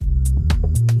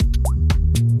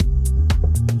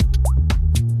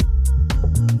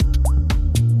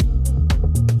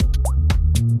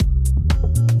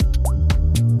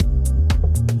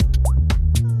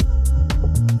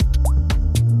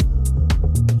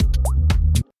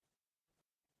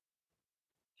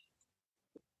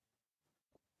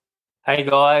Hey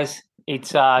guys, it's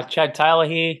Chad Taylor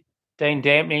here, Dean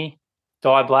Dampney,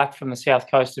 Di Black from the South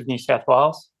Coast of New South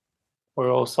Wales.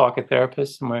 We're all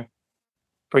psychotherapists and we're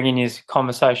bringing you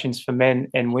conversations for men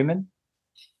and women.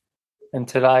 And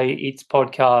today it's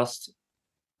podcast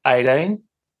 18.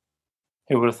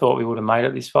 Who would have thought we would have made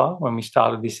it this far when we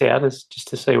started this out, as just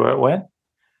to see where it went.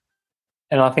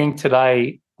 And I think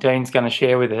today Dean's going to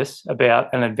share with us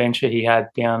about an adventure he had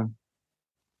down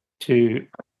to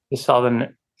the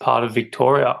southern part of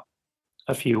Victoria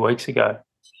a few weeks ago.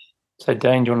 So,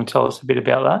 Dean, do you want to tell us a bit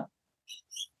about that?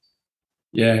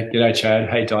 Yeah, g'day, Chad.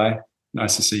 Hey, Di.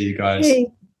 Nice to see you guys.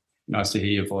 Hey. Nice to hear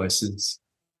your voices.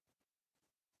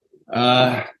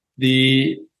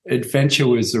 The adventure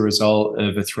was the result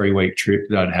of a 3-week trip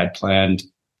that I'd had planned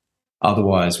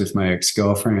otherwise with my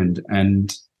ex-girlfriend.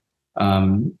 And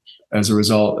as a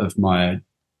result of my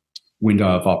window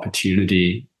of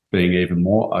opportunity being even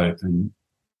more open,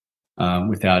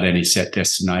 without any set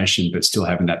destination, but still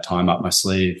having that time up my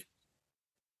sleeve,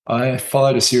 I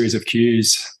followed a series of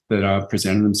cues that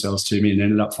presented themselves to me and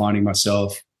ended up finding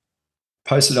myself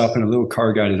posted up in a little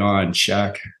corrugated iron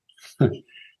shack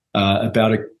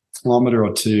about a kilometre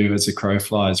or two as the crow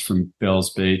flies from Bells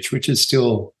Beach, which is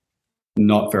still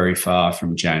not very far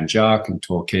from Jan Juk and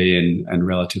Torquay and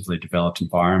relatively developed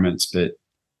environments. But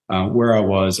where I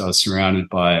was surrounded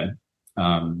by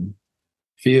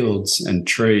fields and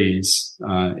trees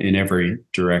in every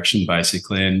direction,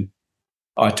 basically. And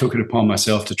I took it upon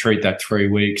myself to treat that 3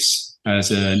 weeks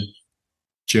as a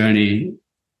journey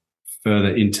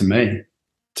further into me,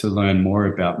 to learn more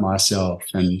about myself.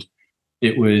 And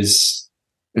it was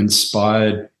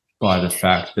inspired by the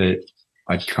fact that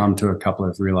I'd come to a couple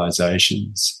of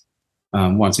realizations,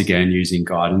 once again using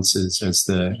guidances as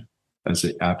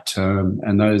the apt term.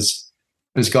 And those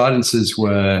guidances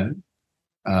were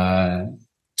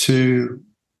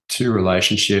two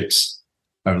relationships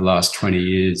over the last 20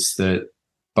 years that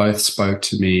both spoke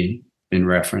to me in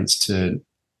reference to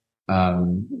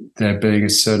there being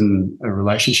a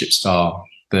relationship style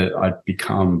that I'd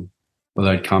come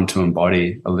to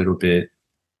embody a little bit.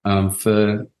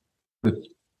 For the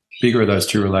bigger of those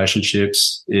two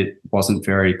relationships, it wasn't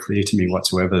very clear to me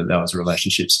whatsoever that was a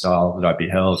relationship style that I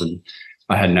beheld, and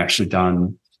I hadn't actually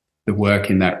done the work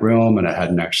in that realm, and I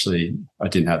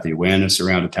didn't have the awareness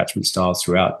around attachment styles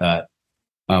throughout that.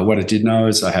 What I did know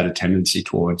is I had a tendency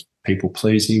towards people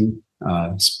pleasing,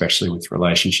 especially with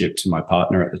relationship to my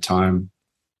partner at the time.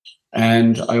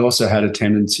 And I also had a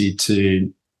tendency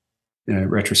to,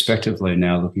 retrospectively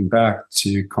now looking back,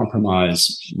 to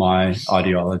compromise my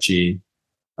ideology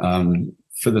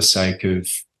for the sake of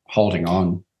holding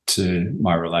on to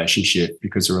my relationship,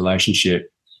 because a relationship,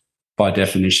 by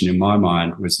definition, in my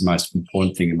mind, was the most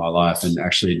important thing in my life. And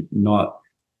actually not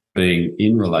being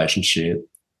in relationship,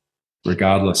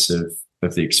 regardless of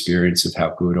the experience of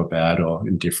how good or bad or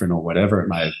indifferent or whatever it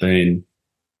may have been,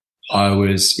 I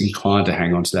was inclined to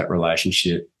hang on to that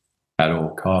relationship at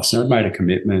all costs. And I'd made a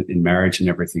commitment in marriage and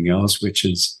everything else, which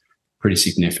is pretty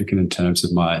significant in terms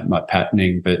of my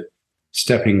patterning. But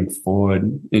stepping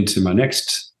forward into my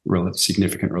next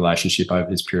significant relationship over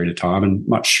this period of time, and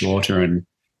much shorter and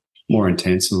more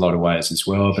intense in a lot of ways as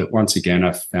well. But once again,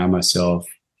 I found myself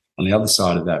on the other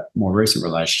side of that more recent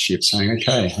relationship saying,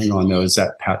 okay, hang on, there was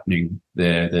that patterning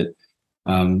there that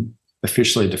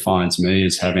officially defines me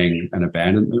as having an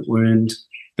abandonment wound,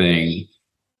 being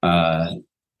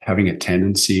having a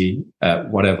tendency at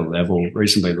whatever level,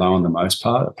 reasonably low on the most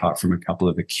part, apart from a couple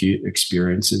of acute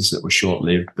experiences that were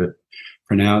short-lived but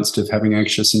pronounced, of having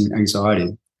anxious and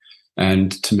anxiety.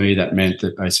 And to me, that meant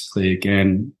that basically,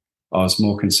 again, I was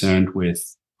more concerned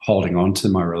with holding on to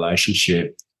my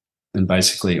relationship than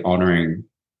basically honouring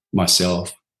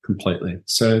myself completely.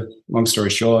 So long story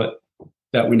short,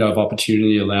 that window of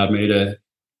opportunity allowed me to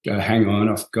go, hang on,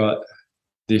 I've got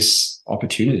this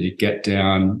opportunity to get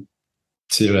down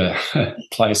to a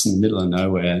place in the middle of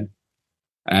nowhere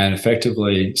and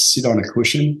effectively sit on a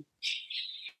cushion,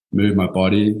 move my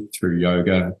body through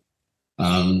yoga,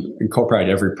 incorporate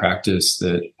every practice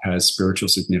that has spiritual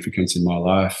significance in my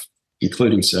life,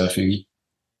 including surfing,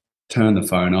 turn the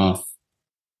phone off,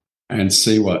 and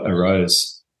see what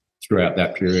arose throughout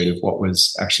that period of what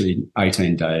was actually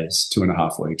 18 days,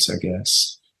 2.5 weeks, I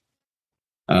guess.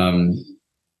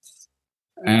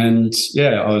 And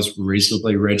yeah, I was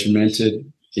reasonably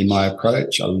regimented in my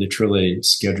approach. I literally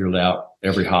scheduled out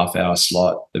every half-hour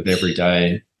slot of every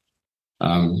day,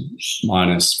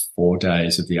 minus 4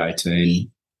 days of the 18,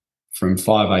 from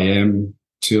 5 a.m.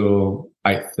 till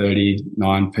 8:30,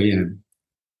 9 p.m.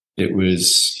 It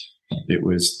was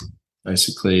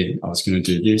basically, I was going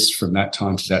to do this from that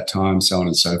time to that time, so on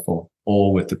and so forth,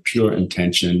 all with the pure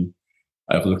intention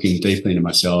of looking deeply into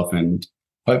myself and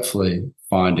hopefully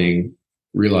finding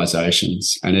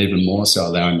realizations, and even more so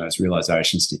allowing those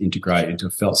realizations to integrate into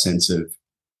a felt sense of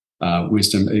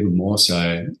wisdom, even more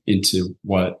so into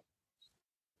what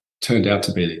turned out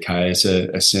to be the case,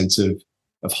 a sense of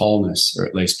wholeness, or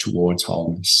at least towards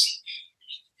wholeness.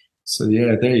 So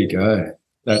yeah, there you go.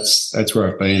 That's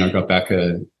where I've been. I got back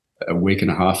a week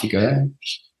and a half ago,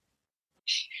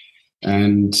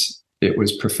 and it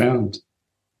was profound.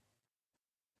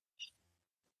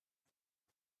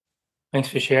 Thanks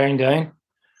for sharing, Dean.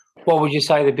 What would you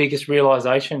say the biggest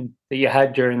realisation that you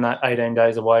had during that 18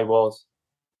 days away was?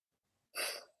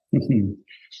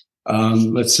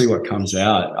 Let's see what comes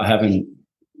out.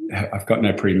 I've got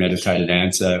no premeditated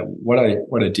answer. What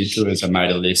I did do is I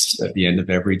made a list at the end of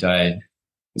every day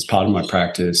as part of my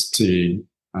practice to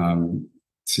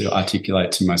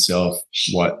articulate to myself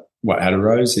what had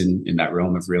arose in that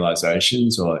realm of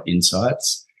realizations or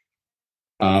insights.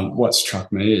 What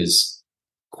struck me is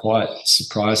quite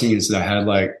surprising is that I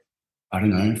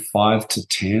had 5 to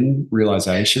 10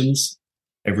 realizations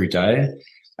every day.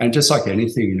 And just like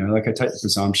anything, I take the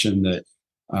presumption that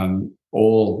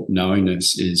all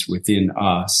knowingness is within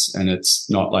us, and it's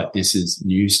not like this is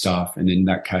new stuff. And in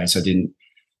that case, I didn't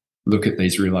look at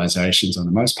these realizations on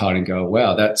the most part and go,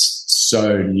 wow, that's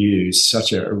so new,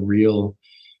 such a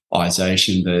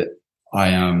realization that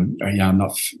I'm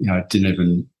not, I didn't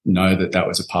even know that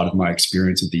was a part of my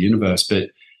experience of the universe. But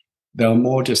they were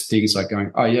more just things like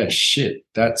going, oh yeah, shit,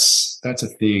 that's a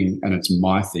thing, and it's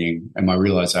my thing. And my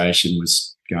realization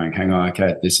was going, hang on,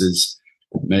 okay, this is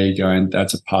me going,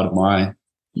 that's a part of my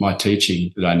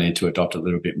teaching that I need to adopt a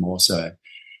little bit more so.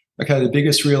 Okay, the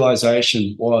biggest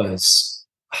realization was,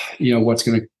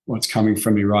 what's coming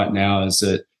from me right now is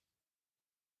that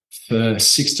for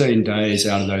 16 days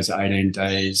out of those 18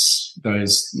 days,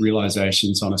 those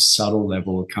realizations on a subtle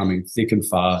level were coming thick and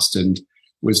fast, and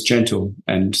was gentle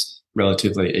and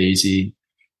relatively easy.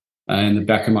 And in the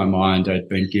back of my mind, I'd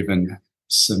been given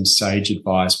some sage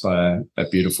advice by a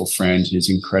beautiful friend who's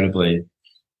incredibly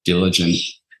diligent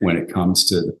when it comes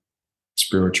to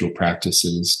spiritual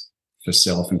practices for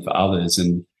self and for others.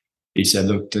 And he said,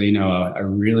 look, Dino, I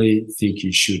really think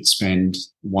you should spend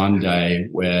one day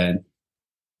where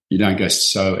you don't go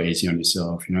so easy on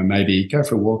yourself. Maybe go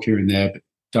for a walk here and there, but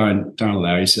don't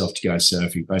allow yourself to go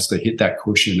surfing. Basically hit that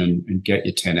cushion and get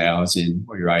your 10 hours in,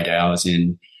 or your 8 hours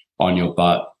in on your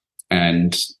butt,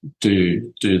 and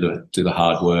do the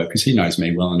hard work. Because he knows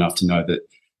me well enough to know that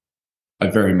I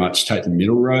very much take the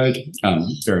middle road.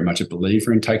 Very much a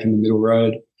believer in taking the middle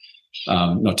road.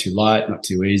 Not too light, not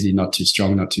too easy, not too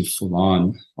strong, not too full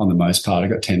on the most part. I've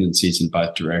got tendencies in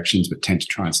both directions, but tend to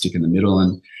try and stick in the middle.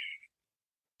 And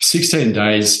 16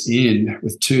 days in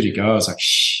with 2 to go, I was like,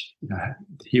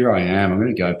 here I am. I'm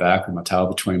going to go back with my tail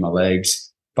between my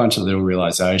legs. Bunch of little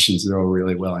realizations. They're all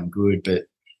really well and good. But,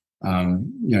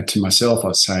 to myself, I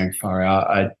was saying far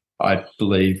out, I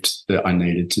believed that I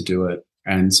needed to do it.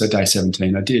 And so day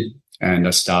 17, I did. And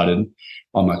I started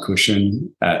on my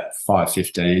cushion at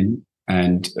 5:15,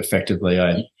 and effectively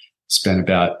I spent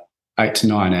about 8 to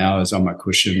 9 hours on my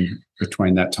cushion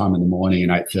between that time in the morning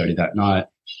and 8:30 that night.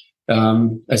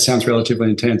 It sounds relatively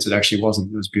intense. It actually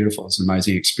wasn't. It was beautiful. It's an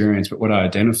amazing experience. But what I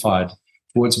identified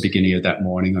towards the beginning of that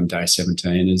morning on day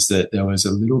 17 is that there was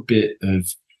a little bit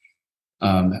of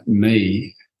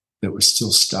me that was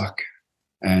still stuck,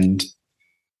 and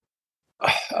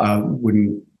I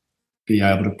wouldn't be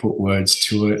able to put words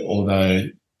to it, although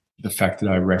the fact that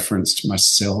I referenced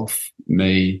myself,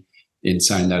 me, in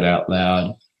saying that out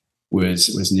loud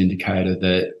was an indicator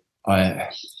that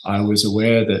I was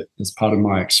aware that as part of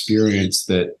my experience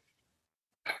that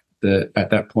at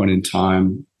that point in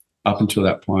time, up until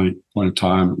that point in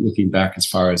time, looking back as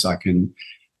far as I can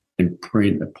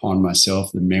imprint upon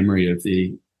myself the memory of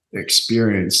the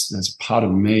experience, there's a part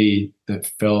of me that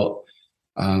felt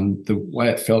the way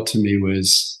it felt to me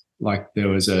was like there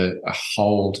was a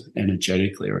hold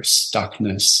energetically, or a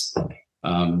stuckness,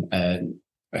 and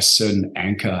a certain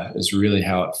anchor is really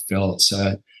how it felt.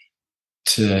 So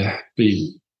to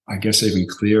be, I guess, even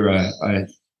clearer,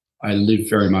 I live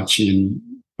very much in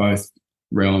both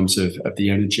realms of the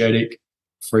energetic,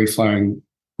 free-flowing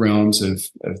realms of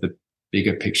the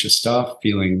bigger picture stuff,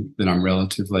 feeling that I'm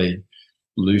relatively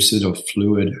lucid or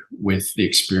fluid with the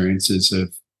experiences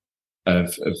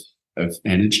of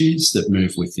energies that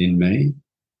move within me.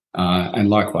 And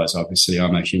likewise, obviously,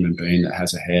 I'm a human being that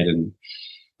has a head and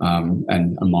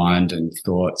a mind and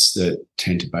thoughts that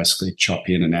tend to basically chop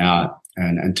in and out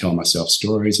and tell myself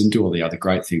stories and do all the other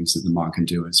great things that the mind can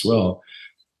do as well.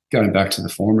 going back to the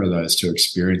former of those two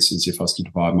experiences, if I was to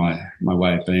divide my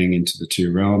way of being into the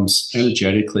two realms,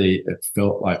 energetically, it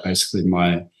felt like basically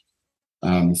my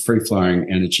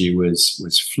free-flowing energy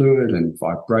was fluid and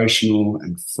vibrational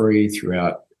and free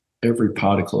throughout every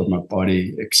particle of my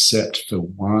body except for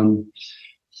one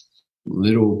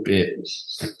little bit.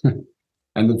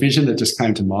 And the vision that just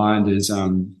came to mind is,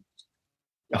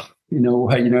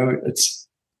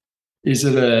 is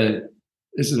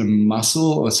it a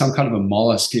mussel or some kind of a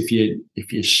mollusk? If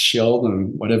you shell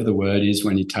them, whatever the word is,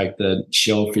 when you take the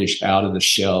shellfish out of the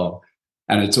shell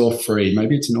and it's all free.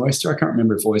 Maybe it's an oyster. I can't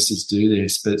remember if oysters do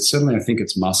this, but certainly I think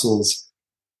it's mussels,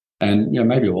 and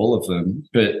maybe all of them.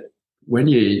 But when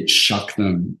you shuck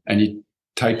them and you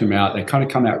take them out, they kind of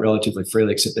come out relatively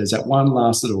freely, except there's that one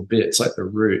last little bit. It's like the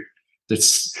root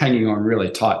that's hanging on really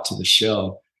tight to the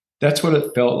shell. That's what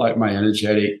it felt like my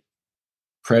energetic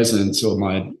presence, or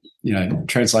my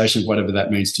translation of whatever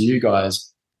that means to you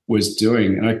guys, was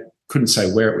doing. And I couldn't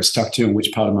say where it was stuck to and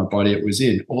which part of my body it was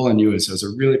in. All I knew is there was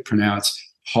a really pronounced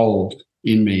hold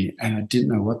in me, and I didn't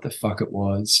know what the fuck it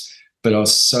was. But I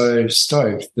was so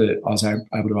stoked that I was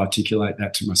able to articulate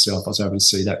that to myself. I was able to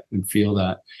see that and feel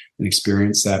that and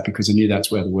experience that, because I knew that's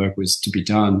where the work was to be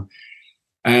done.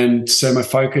 And so my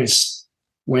focus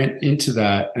went into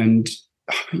that, and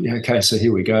okay, so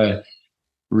here we go.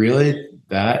 Really,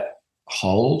 that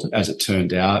hold, as it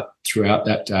turned out, throughout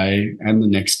that day and the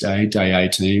next day, day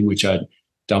 18, which I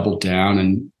doubled down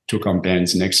and took on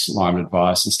Ben's next line of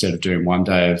advice. Instead of doing one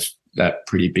day of that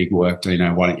pretty big work, why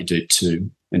don't you do two?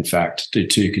 In fact, do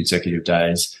 2 consecutive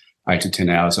days, 8 to 10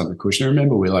 hours on the cushion. I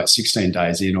remember we're like 16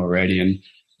 days in already, and I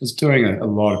was doing a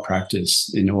lot of practice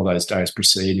in all those days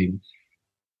preceding.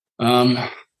 By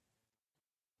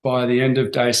the end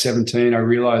of day 17, I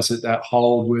realized that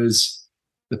hold was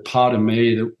the part of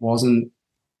me that wasn't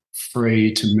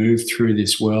free to move through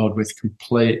this world with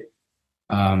complete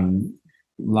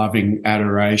loving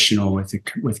adoration, or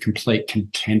with complete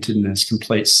contentedness,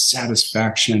 complete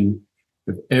satisfaction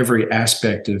of every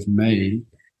aspect of me,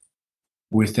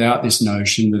 without this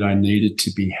notion that I needed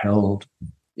to be held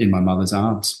in my mother's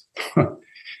arms.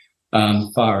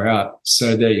 Far out.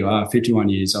 So there you are, 51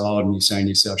 years old, and you're saying to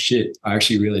yourself, shit, I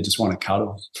actually really just want to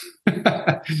cuddle.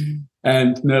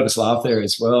 And nervous laugh there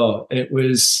as well. It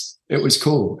was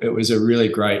cool. It was a really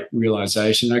great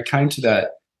realization. I came to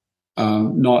that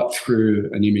not through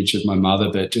an image of my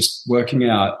mother, but just working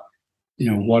out,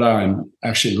 what I'm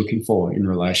actually looking for in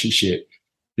relationship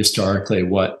historically,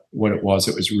 what it was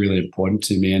that was really important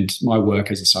to me. And my work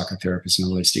as a psychotherapist and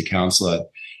holistic counsellor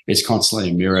is constantly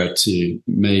a mirror to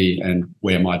me and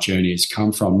where my journey has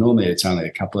come from. Normally it's only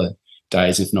a couple of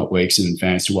days, if not weeks, in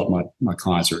advance to what my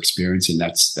clients are experiencing.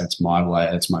 That's my way.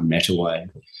 That's my meta way.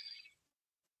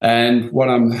 And what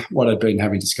I've been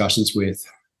having discussions with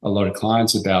a lot of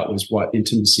clients about was what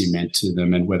intimacy meant to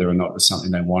them, and whether or not it was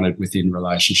something they wanted within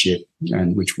relationship,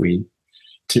 and which we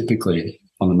typically,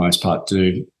 on the most part,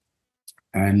 do.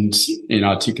 And in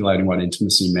articulating what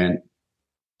intimacy meant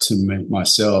to me,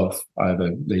 myself,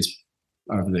 over these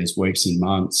weeks and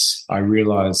months, I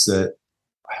realized that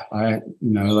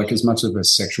as much of a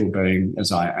sexual being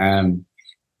as I am,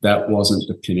 that wasn't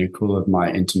the pinnacle of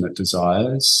my intimate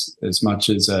desires. As much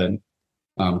as a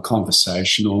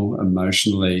conversational,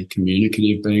 emotionally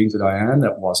communicative being that I am,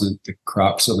 that wasn't the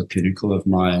crux or the pinnacle of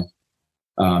my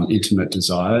intimate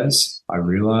desires. I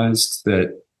realized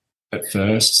that at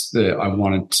first that I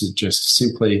wanted to just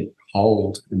simply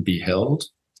hold and be held.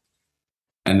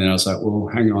 And then I was like, well,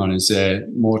 hang on, is there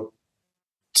more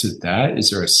to that?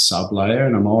 Is there a sub-layer?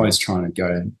 And I'm always trying to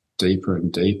go deeper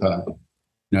and deeper.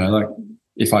 Like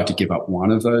if I had to give up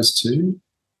one of those two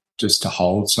just to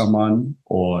hold someone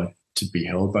or to be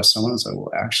held by someone, I was like,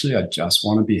 well, actually, I just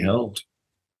want to be held.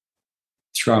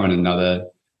 Throw in another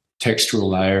textural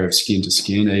layer of skin to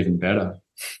skin, even better.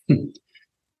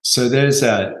 So there's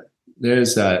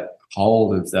that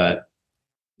hold of that,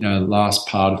 last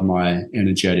part of my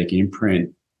energetic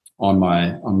imprint on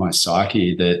my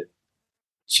psyche that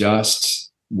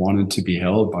just wanted to be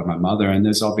held by my mother. And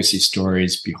there's obviously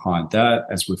stories behind that,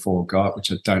 as we've all got,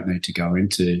 which I don't need to go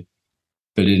into.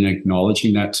 But in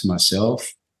acknowledging that to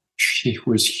myself, it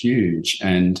was huge.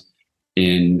 And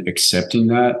in accepting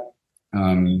that,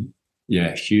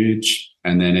 huge.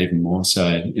 And then even more so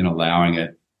in allowing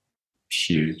it,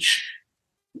 huge.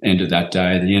 End of that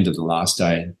day, the end of the last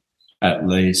day, at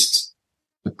least,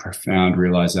 the profound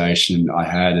realization I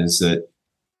had is that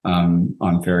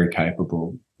I'm very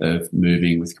capable of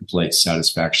moving with complete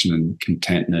satisfaction and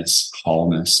contentness,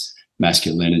 wholeness,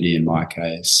 masculinity in my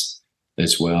case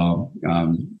as well,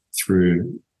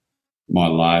 through my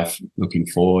life looking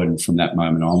forward, and from that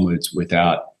moment onwards,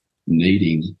 without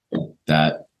needing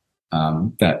that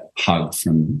that hug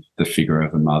from the figure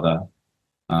of a mother,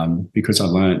 because I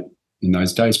learned in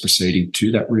those days preceding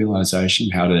to that realization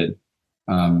how to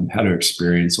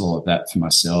experience all of that for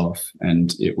myself,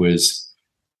 and it was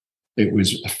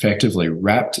effectively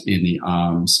wrapped in the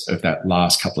arms of that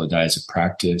last couple of days of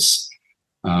practice,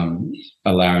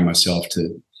 allowing myself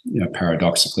to,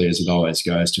 paradoxically, as it always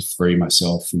goes, to free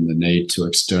myself from the need to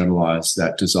externalize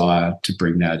that desire to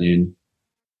bring that in.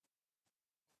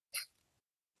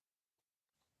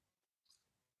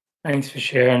 Thanks for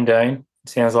sharing, Dean. It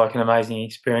sounds like an amazing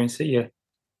experience that you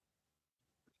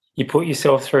put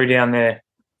yourself through down there.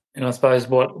 And I suppose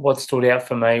what stood out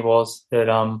for me was that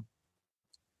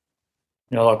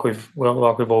like we've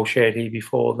all shared here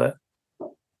before, that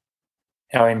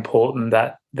how important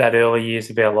that early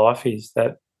years of our life is,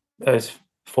 that those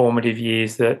formative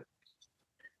years that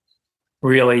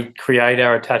really create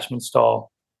our attachment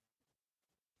style,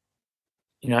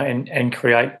 and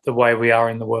create the way we are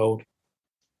in the world.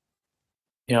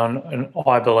 And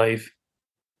I believe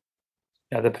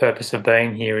the purpose of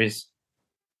being here is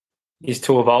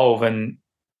to evolve and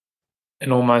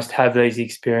almost have these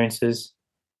experiences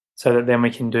so that then we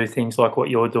can do things like what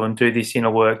you're doing, do this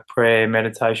inner work, prayer,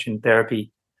 meditation,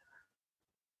 therapy,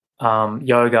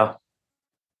 yoga,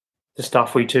 the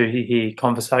stuff we do here,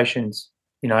 conversations,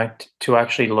 to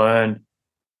actually learn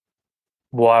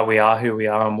why we are who we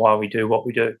are and why we do what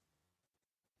we do.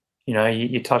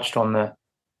 You touched on the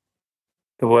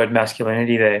word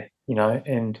masculinity there,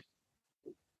 and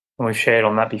we've shared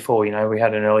on that before. We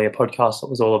had an earlier podcast that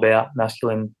was all about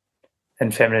masculine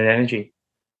and feminine energy,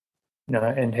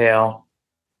 and how,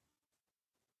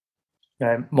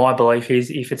 my belief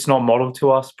is if it's not modeled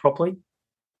to us properly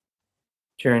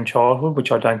during childhood,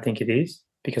 which I don't think it is,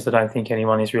 because I don't think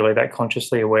anyone is really that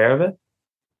consciously aware of it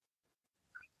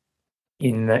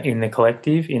in the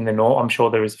collective, in the norm. I'm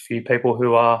sure there is a few people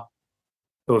who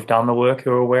have done the work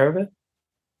who are aware of it.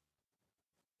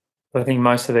 But I think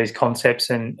most of these concepts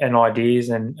and ideas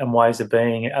and ways of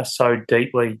being are so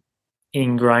deeply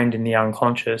ingrained in the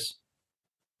unconscious,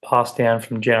 passed down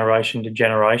from generation to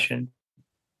generation.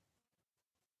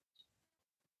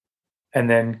 And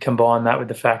then combine that with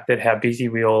the fact that how busy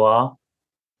we all are.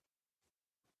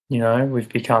 We've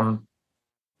become,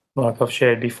 like I've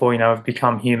shared before, we've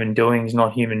become human doings,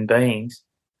 not human beings.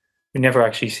 We never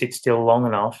actually sit still long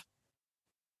enough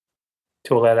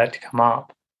to allow that to come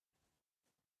up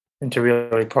and to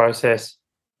really process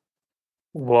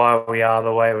why we are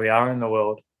the way we are in the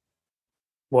world,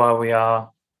 why we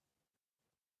are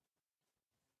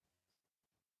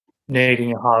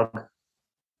needing a hug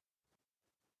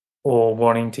or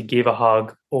wanting to give a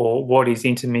hug, or what is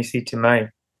intimacy to me,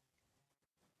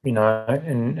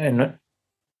 and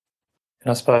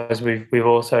I suppose we've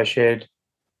also shared,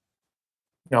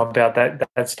 about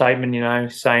that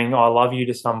statement, saying I love you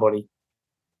to somebody.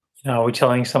 Are we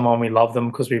telling someone we love them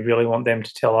because we really want them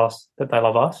to tell us that they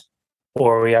love us?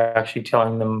 Or are we actually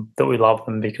telling them that we love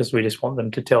them because we just want them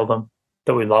to tell them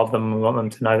that we love them and we want them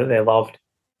to know that they're loved?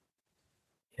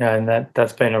 And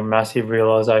that's been a massive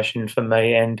realisation for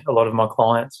me and a lot of my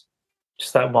clients.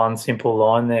 Just that one simple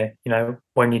line there,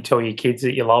 when you tell your kids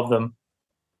that you love them,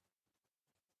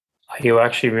 are you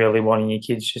actually really wanting your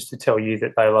kids just to tell you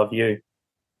that they love you?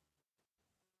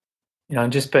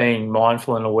 And just being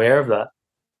mindful and aware of that.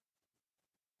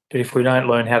 But if we don't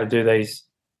learn how to do these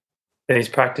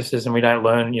practices, and we don't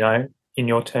learn, in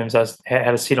your terms, as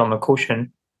how to sit on the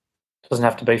cushion, it doesn't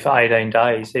have to be for 18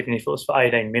 days, even if it was for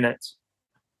 18 minutes.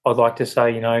 I'd like to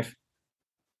say,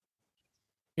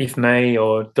 if me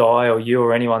or Di or you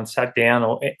or anyone sat down,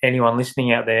 or anyone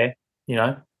listening out there,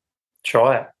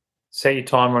 try it. Set your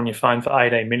timer on your phone for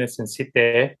 18 minutes and sit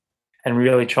there and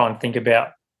really try and think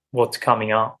about what's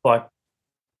coming up, like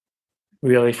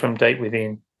really from deep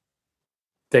within,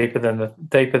 deeper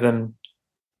than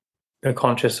the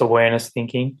conscious awareness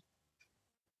thinking,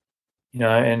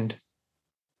 and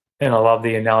I love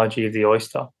the analogy of the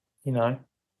oyster, because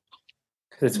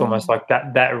it's almost like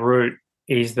that root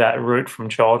is that root from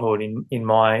childhood in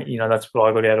my, that's what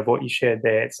I got out of what you shared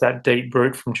there. It's that deep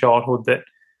root from childhood that,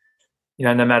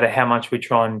 no matter how much we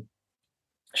try and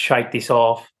shake this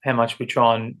off, how much we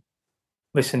try and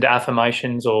listen to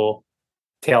affirmations or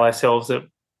tell ourselves that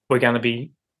we're going to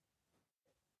be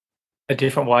a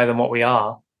different way than what we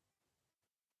are,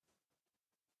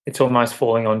 it's almost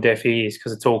falling on deaf ears,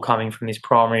 because it's all coming from this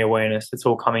primary awareness. It's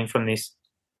all coming from this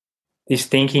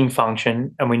thinking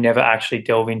function, and we never actually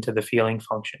delve into the feeling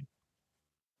function.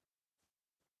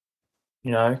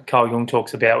 Carl Jung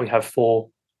talks about we have four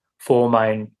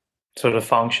main sort of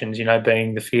functions,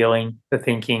 being the feeling, the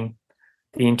thinking,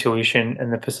 the intuition,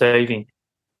 and the perceiving.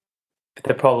 But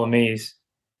the problem is,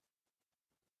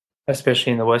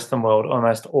 especially in the Western world,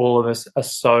 almost all of us are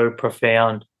so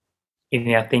profound in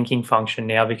our thinking function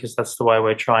now, because that's the way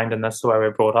we're trained and that's the way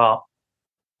we're brought up,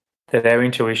 that our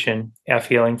intuition, our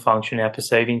feeling function, our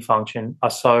perceiving function are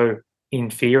so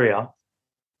inferior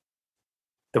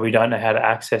that we don't know how to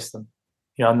access them.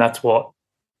 And that's what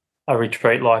a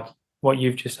retreat like what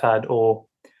you've just had, or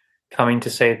coming to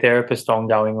see a therapist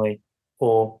ongoingly,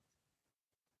 or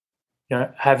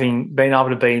having been able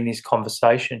to be in this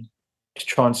conversation to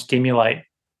try and stimulate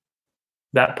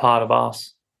that part of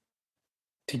us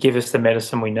to give us the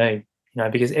medicine we need,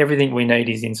 because everything we need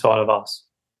is inside of us.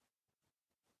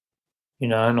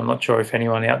 And I'm not sure if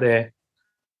anyone out there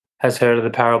has heard of the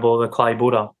parable of the clay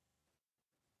Buddha.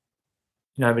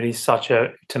 But it's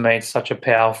to me, it's such a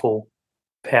powerful,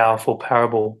 powerful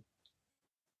parable.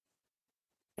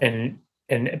 And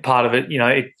part of it,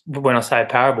 when I say a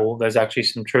parable, there's actually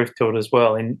some truth to it as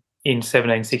well. In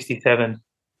 1767,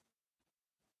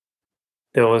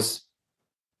 there was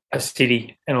a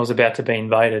city and it was about to be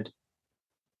invaded,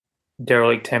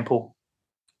 derelict temple.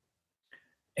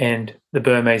 And the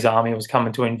Burmese army was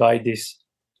coming to invade this.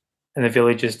 And the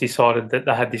villagers decided that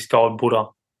they had this gold Buddha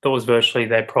that was virtually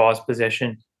their prized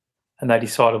possession. And they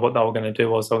decided what they were going to do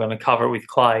was they were going to cover it with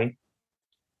clay,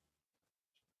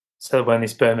 so that when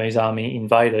this Burmese army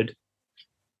invaded,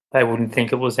 they wouldn't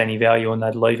think it was any value and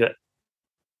they'd leave it.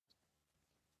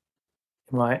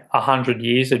 Right? 100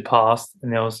 years had passed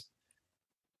and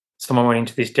someone went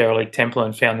into this derelict temple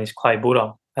and found this clay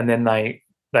Buddha, and then they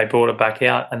brought it back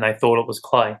out and they thought it was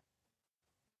clay.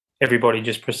 Everybody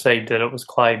just perceived that it was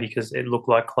clay because it looked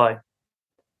like clay.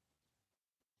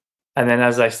 And then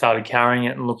as they started carrying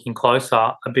it and looking closer,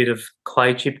 a bit of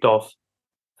clay chipped off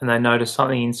and they noticed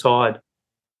something inside.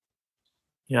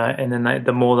 And then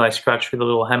the more they scratched with a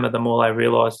little hammer, the more they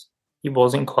realised it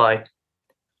wasn't clay.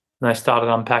 And they started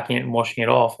unpacking it and washing it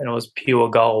off, and it was pure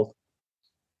gold.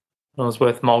 It was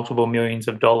worth multiple millions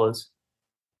of dollars.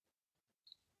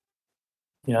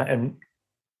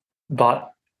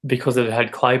 But because it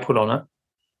had clay put on it,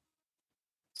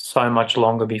 so much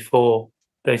longer before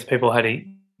these people had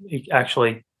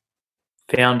actually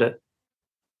found it,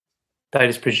 they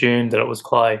just presumed that it was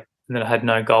clay and that it had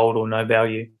no gold or no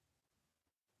value.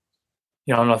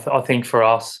 And I think for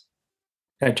us,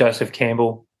 Joseph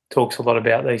Campbell talks a lot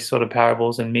about these sort of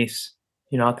parables and myths.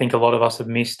 I think a lot of us have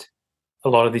missed a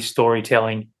lot of this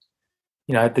storytelling.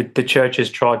 The church has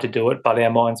tried to do it, but our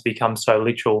minds become so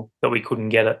literal that we couldn't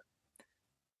get it.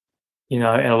 And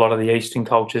a lot of the Eastern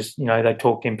cultures, they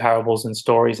talked in parables and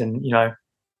stories, and,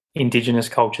 Indigenous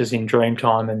cultures in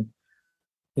Dreamtime. And,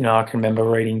 I can remember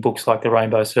reading books like The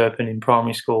Rainbow Serpent in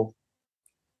primary school.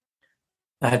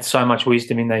 I had so much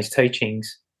wisdom in these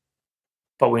teachings,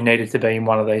 but we needed to be in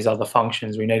one of these other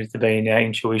functions. We needed to be in our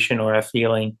intuition or our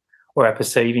feeling or our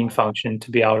perceiving function to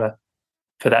be able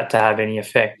for that to have any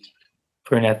effect.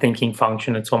 For in our thinking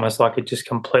function, it's almost like it just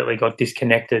completely got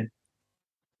disconnected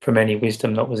from any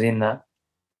wisdom that was in that.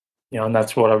 And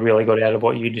that's what I really got out of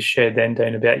what you just shared then,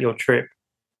 Dean, about your trip.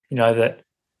 That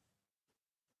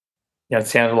it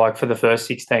sounded like for the first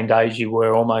 16 days you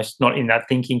were almost not in that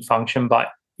thinking function, but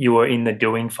you were in the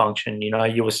doing function.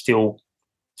 You were still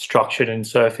structured and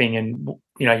surfing, and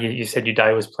you said your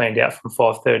day was planned out from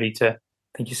 5:30 to, I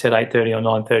think you said 8:30 or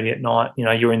 9:30 at night.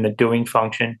 You were in the doing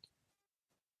function,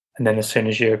 and then as soon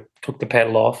as you took the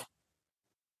pedal off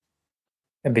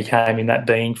and became in that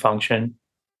being function,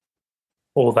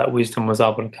 all that wisdom was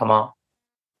able to come up.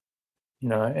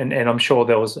 And I'm sure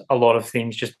there was a lot of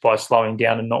things just by slowing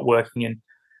down and not working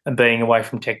and being away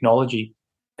from technology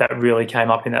that really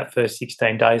came up in that first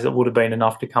 16 days that would have been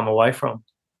enough to come away from.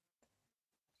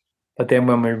 But then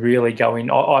when we really go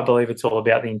in, I believe it's all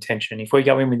about the intention. If we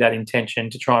go in with that intention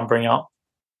to try and bring up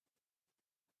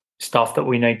stuff that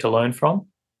we need to learn from,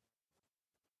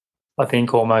 I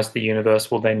think almost the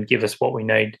universe will then give us what we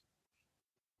need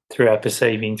through our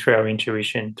perceiving, through our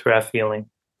intuition, through our feeling.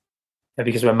 And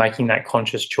because we're making that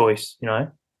conscious choice,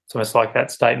 it's almost like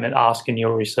that statement, ask and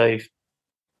you'll receive.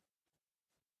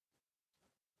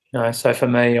 So for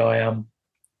me,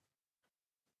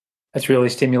 it's really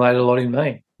stimulated a lot in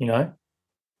me,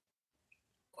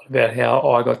 about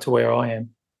how I got to where I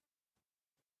am,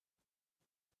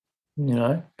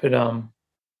 but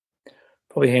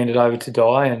probably hand it over to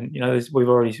Di, and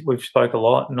we've spoke a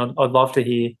lot, and I'd love to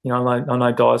hear. I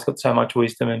know Di's got so much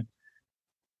wisdom,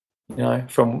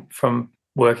 and from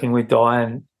working with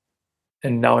Di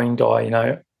and knowing Di,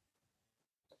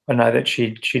 I know that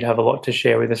she'd have a lot to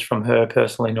share with us from her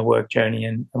personally in her work journey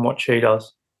and what she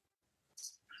does.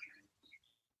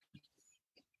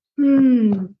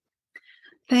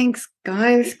 Thanks,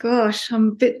 guys. Gosh, I'm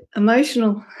a bit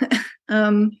emotional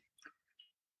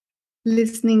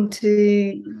listening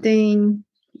to Dean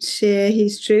share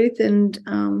his truth and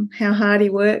how hard he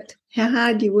worked. How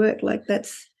hard you work, like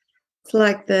it's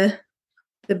like the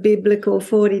biblical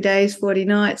 40 days, 40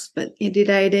 nights, but you did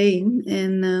 18.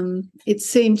 And it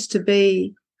seems to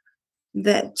be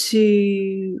that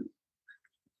to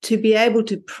be able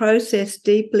to process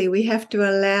deeply, we have to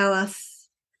allow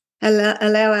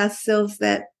ourselves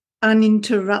that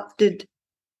uninterrupted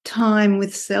time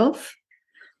with self.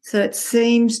 So it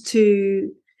seems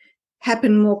to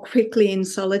happen more quickly in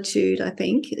solitude, I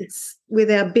think. It's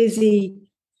with our busy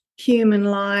human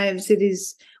lives,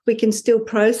 we can still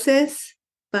process,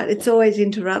 but it's always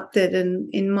interrupted. And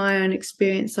in my own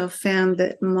experience, I've found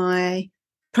that my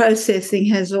processing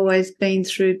has always been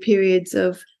through periods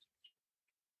of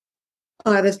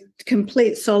either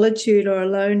complete solitude or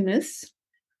aloneness,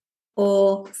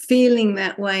 or feeling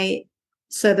that way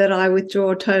so that I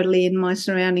withdraw totally in my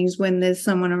surroundings when there's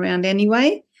someone around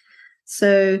anyway.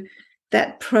 So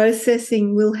that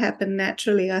processing will happen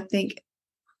naturally, I think,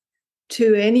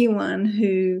 to anyone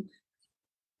who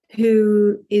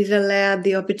is allowed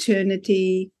the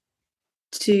opportunity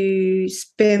to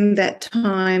spend that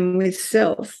time with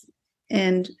self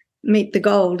and meet the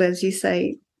gold, as you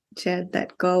say, Chad,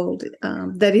 that gold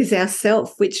that is our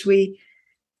self, which we,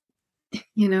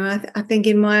 I think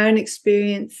in my own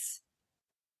experience,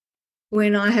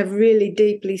 when I have really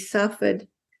deeply suffered,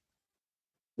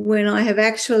 when I have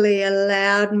actually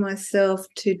allowed myself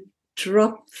to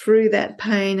drop through that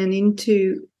pain and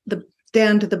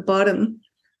down to the bottom,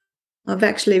 I've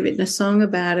actually written a song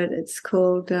about it. It's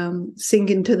called Sink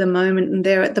into the Moment, and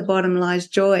there at the bottom lies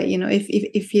joy.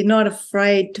 If you're not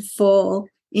afraid to fall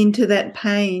into that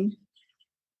pain,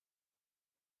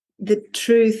 the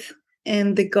truth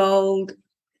and the gold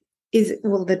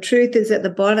the truth is at the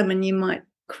bottom, and you might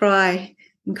cry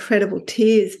incredible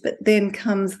tears, but then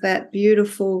comes that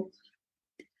beautiful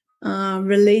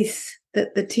release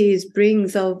that the tears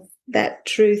brings of that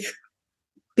truth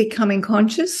becoming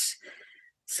conscious.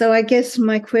 So I guess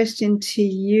my question to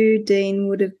you, Dean,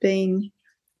 would have been,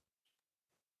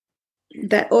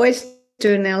 that oyster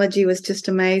analogy was just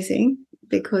amazing,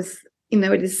 because,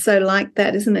 it is so like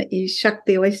that, isn't it? You shuck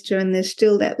the oyster and there's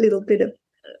still that little bit of,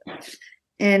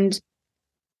 and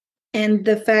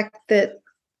the fact that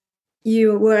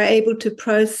you were able to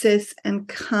process and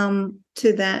come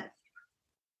to that,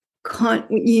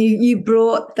 you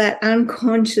brought that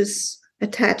unconscious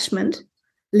attachment,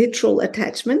 literal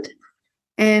attachment,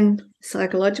 and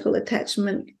psychological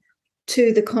attachment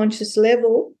to the conscious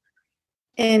level.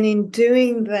 And in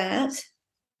doing that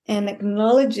and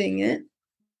acknowledging it,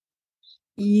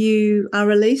 you are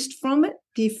released from it.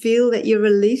 Do you feel that you're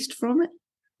released from it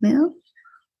now?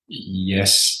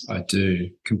 Yes, I do,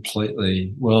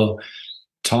 completely. Well,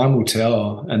 time will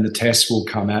tell, and the tests will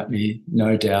come at me,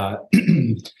 no doubt,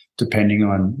 depending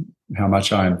on how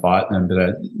much I invite them,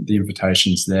 but the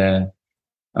invitation's there.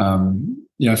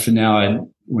 For now,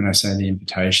 when I say the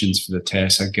invitations for the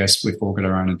test, I guess we've all got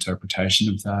our own interpretation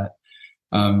of that.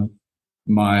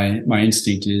 My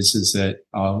instinct is that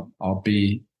I'll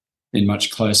be in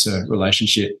much closer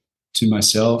relationship to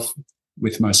myself,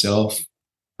 with myself,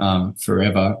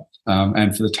 forever,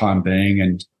 and for the time being,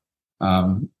 and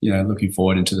looking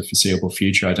forward into the foreseeable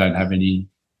future. I don't have any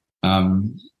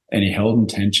held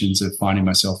intentions of finding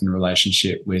myself in a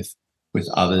relationship with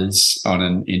others on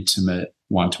an intimate,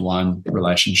 one-to-one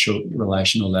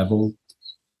relational level.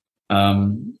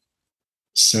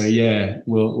 So yeah,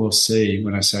 we'll see.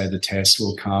 When I say the test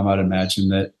will come, I'd imagine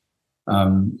that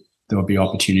there'll be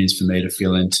opportunities for me to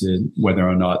feel into whether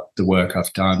or not the work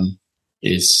I've done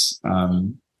is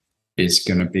going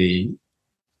to be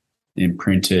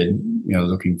imprinted,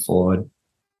 looking forward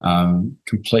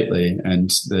completely. And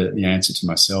the answer to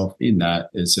myself in that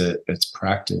is that it's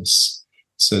practice.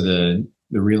 So the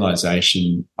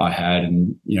realization I had,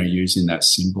 and using that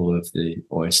symbol of the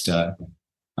oyster,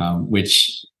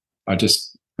 which I'm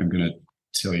going to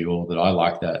tell you all that I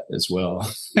like that as well.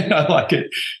 I like it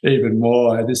even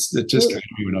more. It just came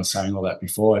to me when I was saying all that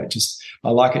before. I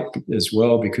like it as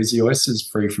well because the oyster is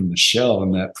free from the shell,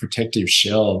 and that protective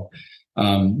shell,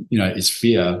 is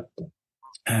fear.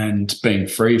 And being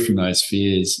free from those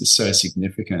fears is so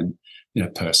significant,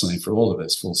 personally for all of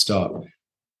us, full stop.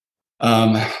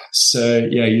 So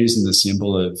yeah, using the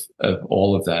symbol of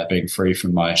all of that, being free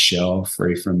from my shell,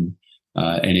 free from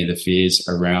any of the fears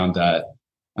around that.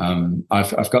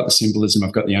 I've got the symbolism,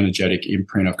 I've got the energetic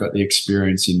imprint, I've got the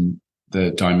experience in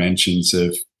the dimensions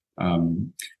of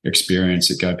experience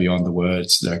that go beyond the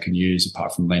words that I can use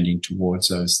apart from lending towards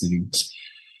those things.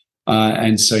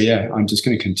 And so, yeah, I'm just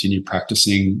going to continue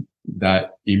practicing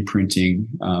that imprinting.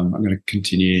 I'm going to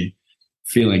continue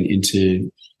feeling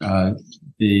into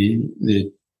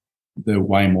the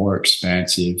way more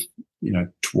expansive,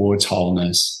 towards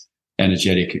wholeness,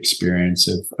 energetic experience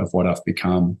of what I've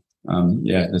become.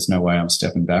 There's no way I'm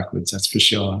stepping backwards, that's for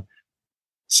sure.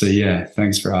 So, yeah,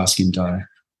 thanks for asking, Di.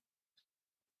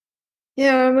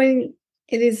 Yeah, I mean,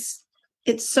 it's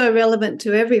so relevant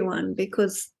to everyone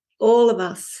because all of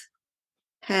us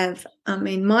have, I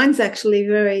mean, mine's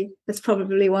actually that's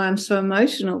probably why I'm so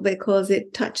emotional, because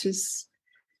it touches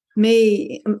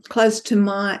me close to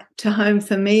home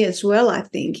for me as well, I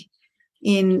think,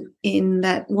 in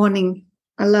that wanting,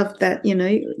 I love that,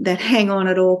 that hang on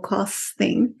at all costs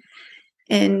thing.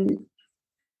 And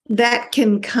that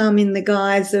can come in the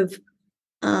guise of,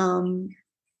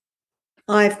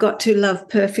 I've got to love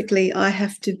perfectly. I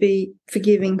have to be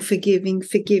forgiving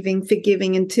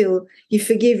until you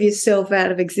forgive yourself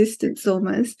out of existence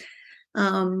almost.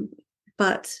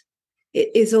 But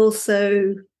it is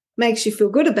also makes you feel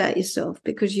good about yourself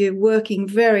because you're working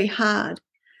very hard.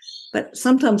 But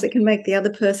sometimes it can make the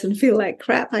other person feel like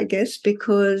crap, I guess,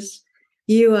 because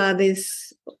you are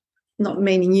this, not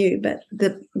meaning you, but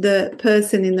the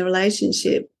person in the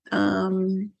relationship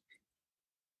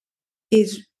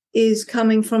is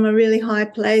coming from a really high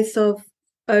place of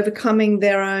overcoming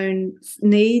their own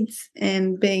needs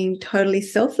and being totally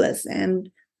selfless.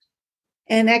 And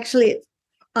actually,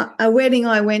 a wedding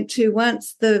I went to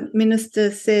once, the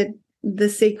minister said the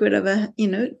secret of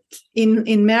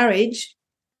in marriage,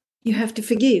 you have to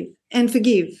forgive and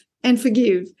forgive and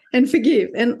forgive and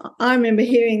forgive. And I remember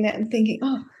hearing that and thinking,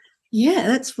 oh, yeah,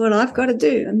 that's what I've got to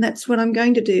do. And that's what I'm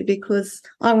going to do because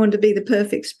I want to be the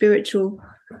perfect spiritual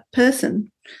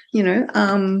person,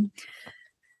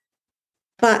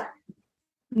 But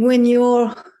when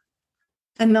you're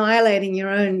annihilating your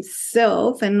own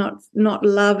self and not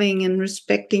loving and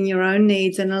respecting your own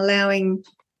needs and allowing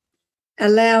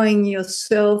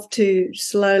yourself to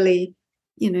slowly,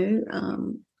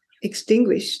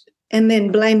 extinguish and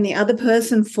then blame the other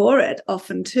person for it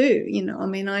often too. I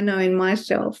mean, I know in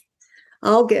myself,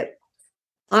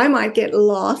 I might get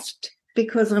lost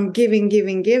because I'm giving.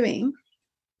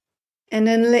 And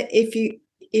then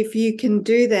if you can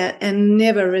do that and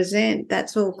never resent,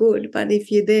 that's all good. But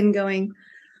if you're then going,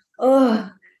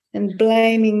 and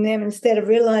blaming them instead of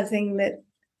realizing that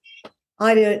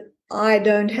I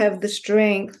don't have the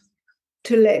strength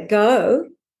to let go,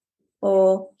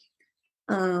 or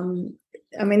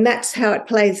I mean, that's how it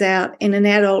plays out in an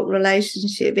adult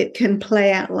relationship. It can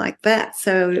play out like that.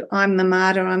 So I'm the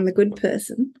martyr, I'm the good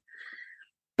person.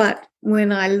 But when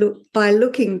by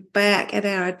looking back at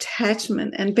our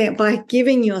attachment and by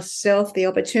giving yourself the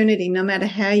opportunity, no matter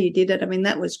how you did it, I mean,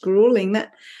 that was grueling.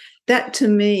 That to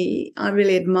me, I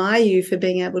really admire you for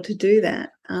being able to do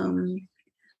that.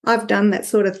 I've done that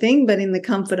sort of thing, but in the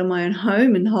comfort of my own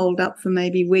home and holed up for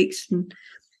maybe weeks,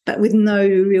 but with no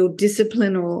real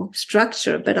discipline or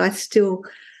structure. But I still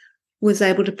was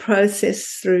able to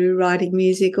process through writing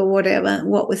music or whatever,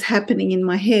 what was happening in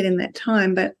my head in that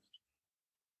time. But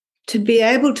to be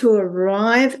able to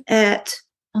arrive at,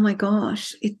 oh my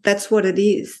gosh, that's what it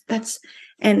is.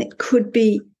 And it could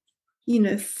be,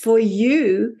 for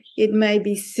you, it may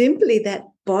be simply that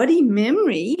body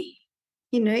memory.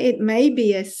 It may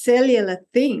be a cellular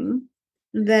thing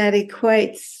that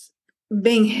equates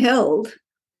being held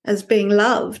as being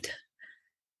loved,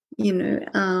 but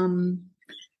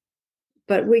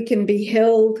we can be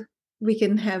held, we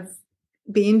can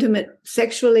be intimate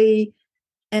sexually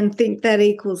and think that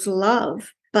equals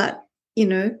love. But,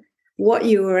 what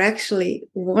you were actually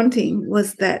wanting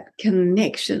was that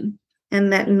connection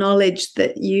and that knowledge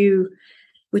that you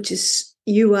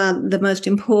are the most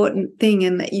important thing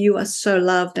and that you are so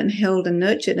loved and held and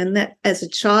nurtured. And that as a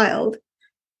child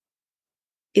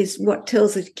is what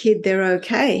tells a kid they're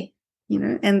okay,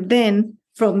 and then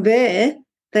from there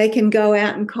they can go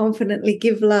out and confidently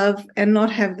give love and not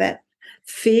have that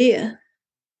fear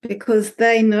because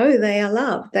they know they are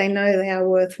loved. They know they are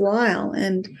worthwhile.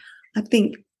 And I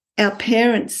think our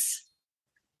parents,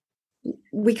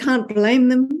 we can't blame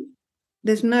them.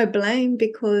 There's no blame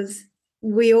because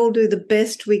we all do the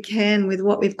best we can with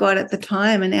what we've got at the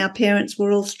time. And our parents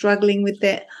were all struggling with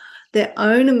their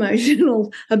own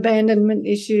emotional abandonment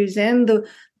issues and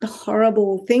the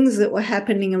horrible things that were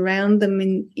happening around them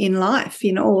in life,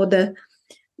 or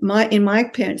in my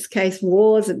parents' case,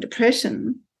 wars and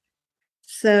depression.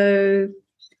 So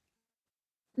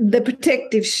the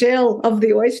protective shell of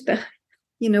the oyster,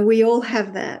 we all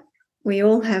have that. We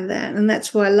all have that. And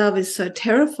that's why love is so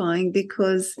terrifying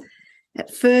because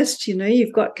at first,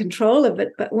 you've got control of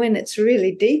it, but when it's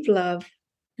really deep love,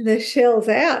 the shell's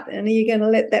out, and are you going to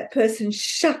let that person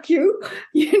shuck you,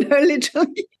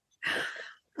 literally?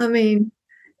 I mean,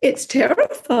 it's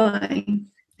terrifying.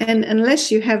 And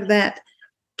unless you have that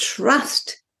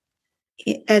trust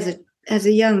as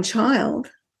a young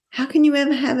child, how can you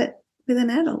ever have it with an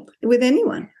adult, with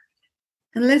anyone?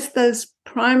 Unless those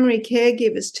primary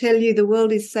caregivers tell you the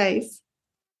world is safe,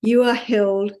 you are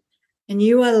held, and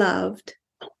you are loved,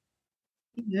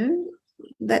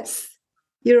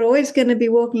 you're always going to be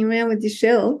walking around with your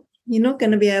shell. You're not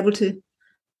going to be able to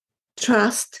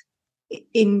trust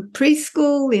in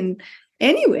preschool, in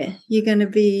anywhere. You're going to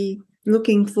be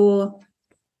looking for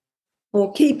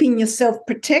or keeping yourself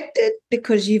protected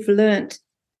because you've learnt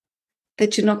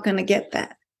that you're not going to get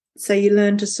that. So you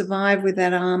learn to survive with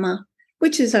that armour,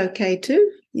 which is okay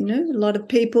too. A lot of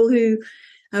people who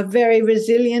are very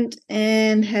resilient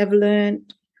and have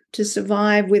learned to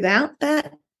survive without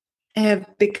that have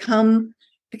become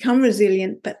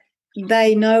resilient, but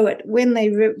they know it when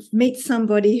they meet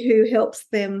somebody who helps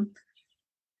them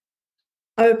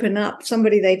open up,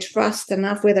 somebody they trust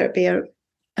enough, whether it be a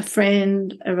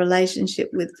friend, a relationship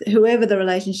with whoever the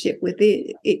relationship with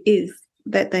it is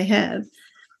that they have,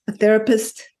 a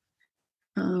therapist,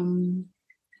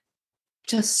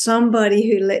 just somebody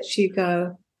who lets you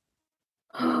go,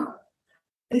 oh,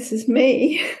 this is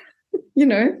me,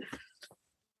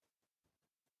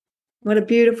 What a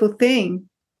beautiful thing.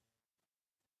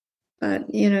 But,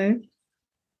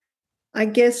 I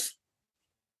guess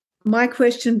my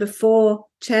question before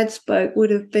Chad spoke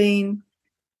would have been,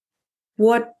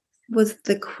 what was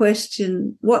the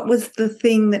question? What was the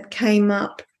thing that came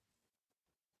up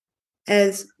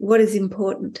as what is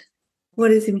important?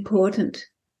 What is important?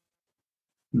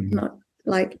 Mm-hmm. Not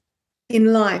like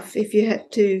in life, if you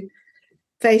had to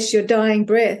face your dying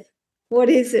breath, what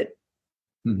is it?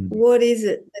 Mm-hmm. What is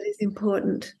it that is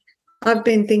important? I've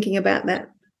been thinking about that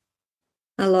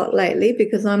a lot lately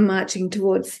because I'm marching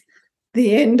towards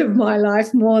the end of my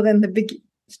life more than the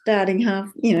starting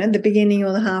half, the beginning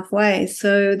or the halfway.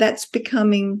 So that's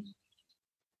becoming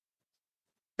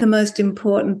the most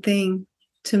important thing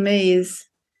to me, is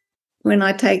when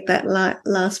I take that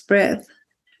last breath,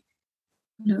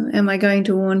 am I going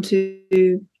to want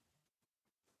to,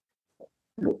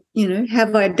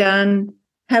 have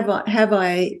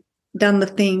I done the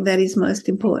thing that is most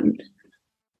important?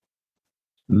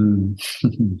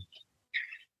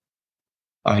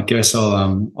 I guess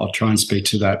I'll try and speak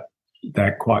to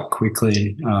that quite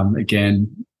quickly.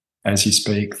 Again, as you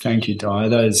speak, thank you, Di.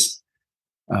 Those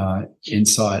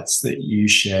insights that you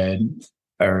shared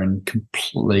are in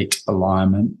complete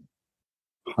alignment,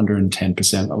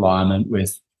 110% alignment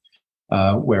with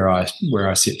where I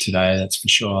sit today. That's for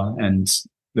sure. And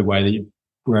the way that you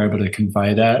were able to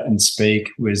convey that and speak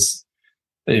was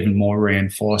even more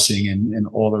reinforcing in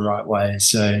all the right ways.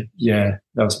 So yeah,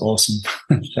 that was awesome.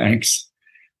 Thanks.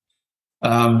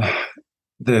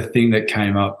 The thing that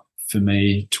came up for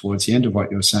me towards the end of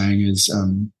what you're saying is,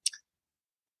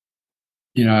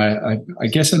 I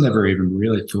guess I never even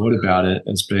really thought about it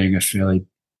as being a fairly,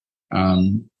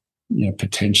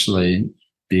 potentially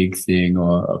big thing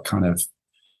or kind of,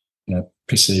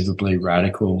 perceivably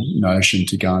radical notion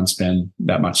to go and spend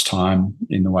that much time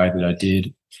in the way that I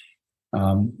did,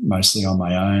 mostly on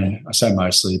my own. I say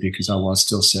mostly because I was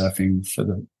still surfing for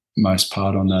the most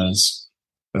part on those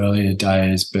earlier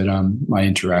days, but my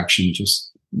interaction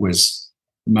just was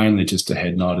mainly just a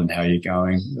head nod and how you're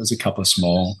going. There was a couple of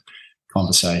small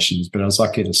conversations, but I was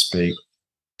lucky to speak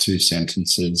 2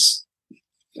 sentences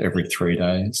every 3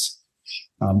 days.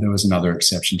 There was another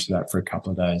exception to that for a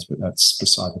couple of days, but that's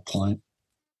beside the point.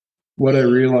 What I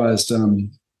realized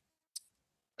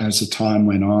as the time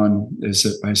went on is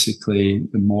that basically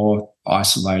the more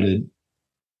isolated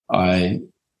I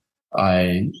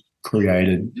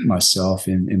created myself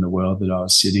in the world that I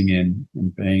was sitting in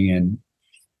and being in,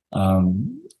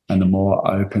 and the more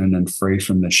open and free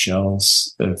from the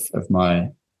shells of my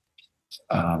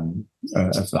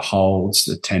of the holds,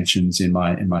 the tensions in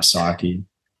my psyche.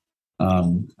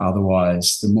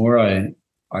 Otherwise, the more I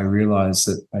realized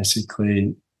that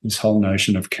basically this whole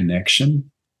notion of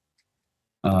connection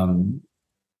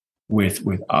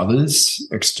with others,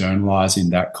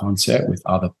 externalizing that concept with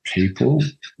other people.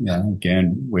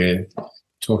 Again, we're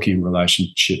talking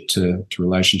relationship to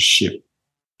relationship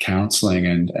counselling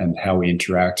and how we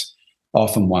interact,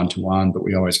 often one-to-one, but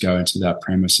we always go into that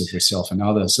premise of the self and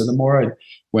other. So the more I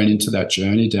went into that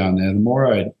journey down there, the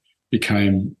more I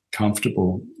became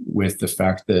comfortable with the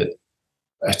fact that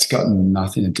it's got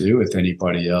nothing to do with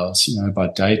anybody else. By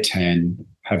day 10,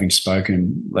 having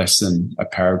spoken less than a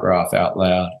paragraph out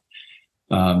loud,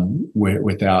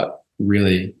 without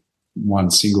really one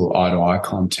single eye-to-eye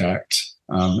contact,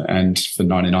 and for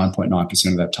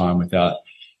 99.9% of that time without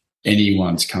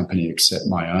anyone's company except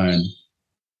my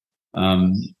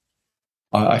own.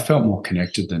 I felt more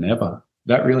connected than ever.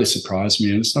 That really surprised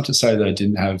me. And it's not to say that I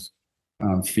didn't have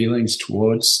feelings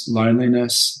towards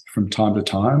loneliness from time to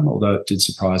time, although it did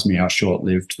surprise me how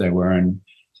short-lived they were. And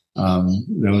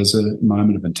there was a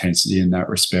moment of intensity in that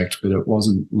respect, but it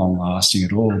wasn't long-lasting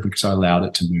at all because I allowed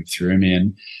it to move through me.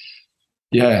 And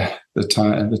yeah, the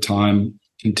time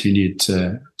continued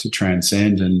to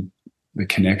transcend, and the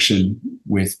connection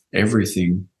with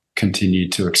everything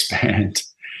continued to expand.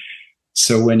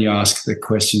 So when you ask the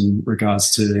question in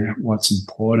regards to what's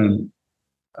important,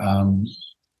 I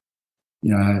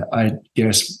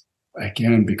guess,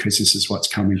 again, because this is what's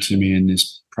coming to me in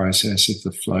this process of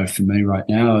the flow for me right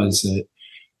now, is that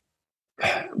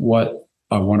what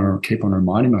I want to keep on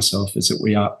reminding myself is that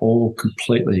we are all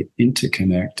completely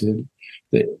interconnected,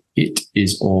 that it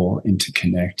is all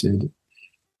interconnected,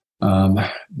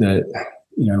 that,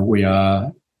 we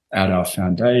are at our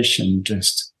foundation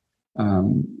just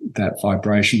that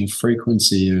vibrational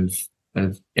frequency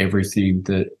of everything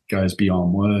that goes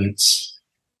beyond words.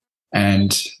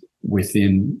 And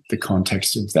within the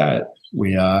context of that,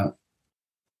 we are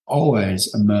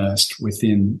always immersed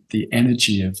within the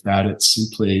energy of that. It's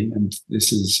simply, and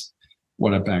this is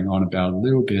what I bang on about a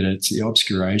little bit, it's the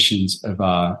obscurations of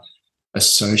our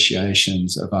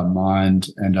associations of our mind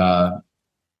and our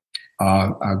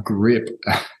grip,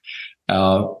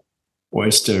 our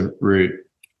oyster root,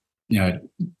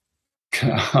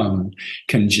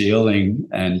 congealing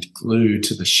and glue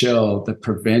to the shell that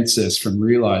prevents us from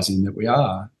realizing that we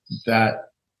are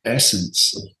that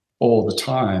essence all the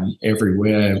time,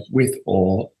 everywhere, with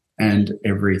all and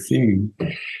everything.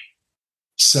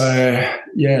 So,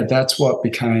 yeah, that's what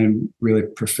became really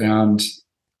profound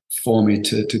for me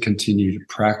to continue to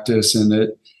practice, and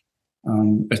that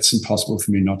it's impossible for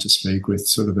me not to speak with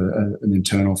sort of an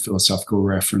internal philosophical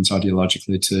reference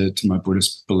ideologically to my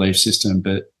Buddhist belief system.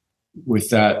 But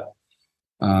with that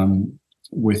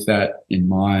in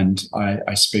mind,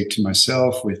 I speak to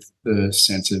myself with the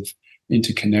sense of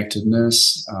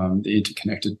interconnectedness, the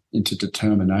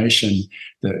interdetermination,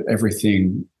 that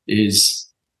everything is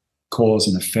cause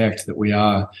and effect, that we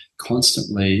are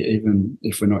constantly, even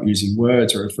if we're not using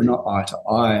words, or if we're not eye to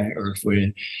eye, or if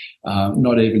we're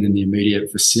not even in the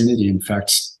immediate vicinity. In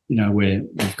fact,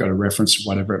 we've got a reference to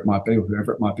whatever it might be, or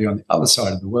whoever it might be on the other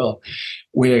side of the world.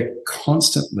 We're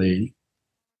constantly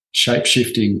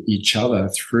shape-shifting each other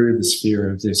through the sphere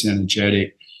of this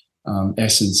energetic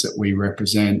essence that we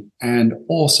represent, and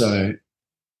also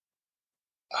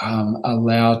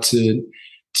allowed to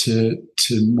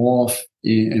morph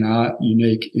in our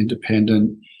unique,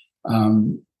 independent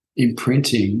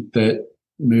imprinting that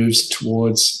moves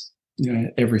towards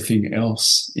everything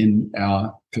else in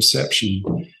our perception.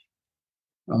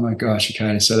 Oh my gosh,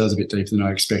 okay, so that was a bit deeper than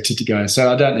I expected to go.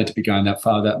 So I don't need to be going that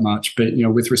far that much. But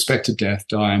with respect to death,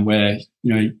 dying, where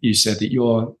you said that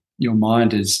your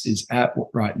mind is at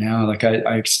right now, like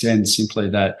I extend simply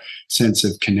that sense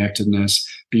of connectedness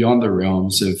beyond the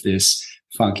realms of this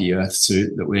funky earth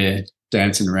suit that we're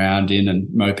dancing around in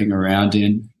and moping around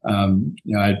in.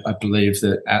 I believe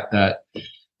that at that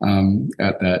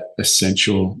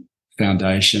essential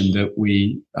foundation, that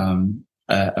we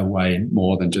are way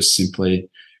more than just simply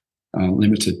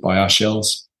limited by our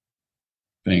shells,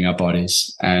 being our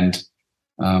bodies, and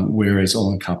we're as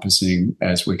all-encompassing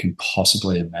as we can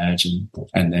possibly imagine,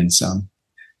 and then some.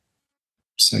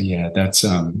 So yeah, that's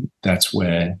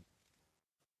where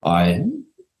I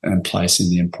am placing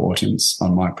the importance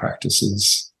on my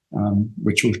practices,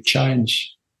 which will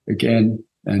change again.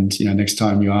 And next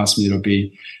time you ask me, it'll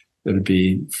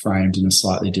be framed in a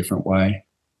slightly different way.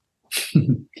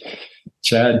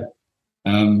 Chad,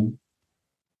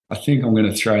 I think I'm going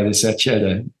to throw this at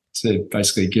you to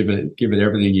basically give it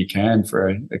everything you can for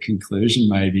a conclusion,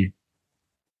 maybe.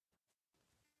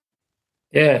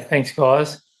 Yeah, thanks,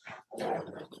 guys. There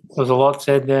was a lot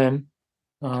said then.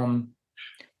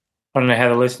 I don't know how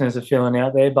the listeners are feeling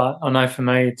out there, but I know for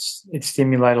me it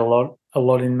stimulated a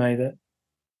lot in me that,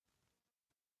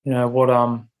 what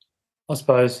I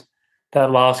suppose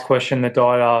that last question that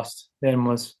Di asked then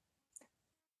was,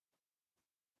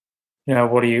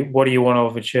 what do you want to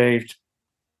have achieved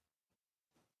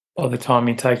by the time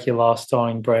you take your last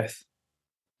dying breath?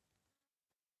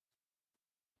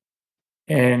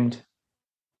 And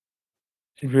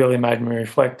it really made me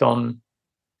reflect on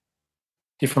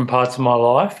different parts of my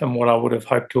life and what I would have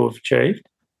hoped to have achieved,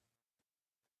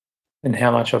 and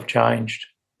how much I've changed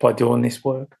by doing this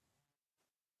work.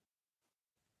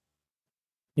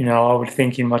 I would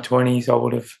think in my 20s I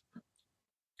would have,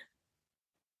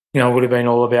 would have been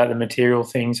all about the material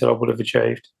things that I would have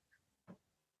achieved.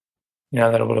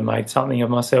 That I would have made something of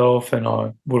myself and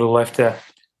I would have left a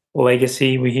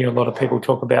legacy. We hear a lot of people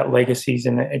talk about legacies,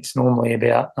 and it's normally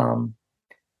about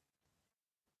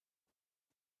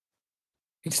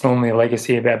it's normally a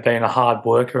legacy about being a hard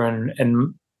worker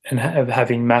and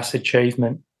having mass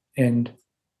achievement and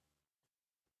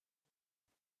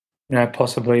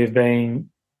possibly of being,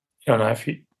 I don't know if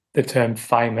the term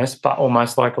famous, but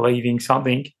almost like leaving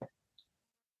something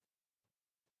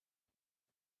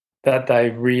that they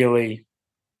really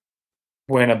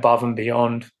went above and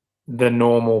beyond the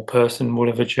normal person would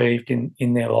have achieved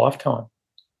in their lifetime.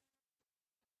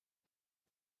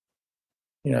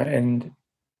 And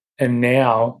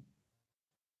now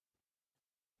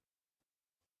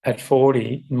at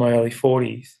 40, in my early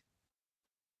 40s,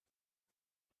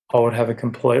 I would have a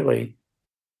completely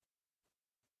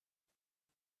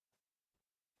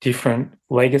different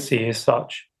legacy as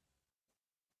such,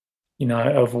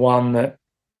 of one that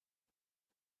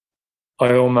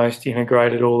I almost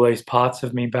integrated all these parts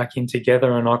of me back in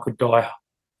together, and I could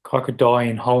die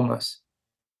in wholeness.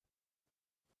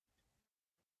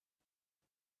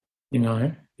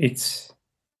 It's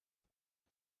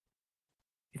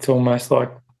almost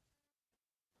like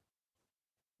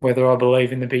whether I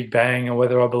believe in the Big Bang or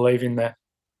whether I believe in the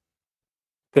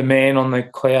man on the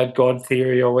cloud God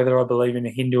theory, or whether I believe in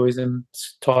a Hinduism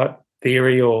type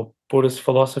theory or Buddhist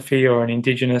philosophy or an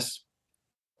indigenous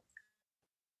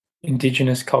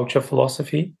culture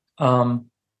philosophy. I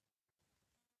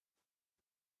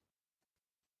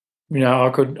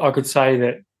could say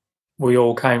that we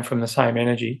all came from the same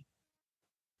energy.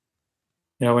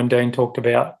 When Dean talked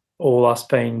about all us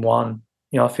being one,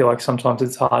 I feel like sometimes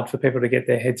it's hard for people to get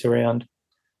their heads around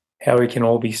how we can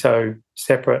all be so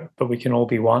separate, but we can all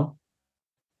be one.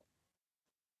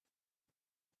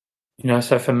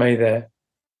 So for me,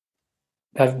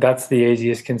 that's the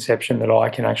easiest conception that I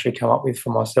can actually come up with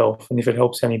for myself. And if it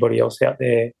helps anybody else out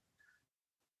there,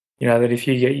 that if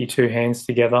you get your two hands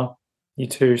together, your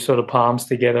two sort of palms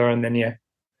together, and then you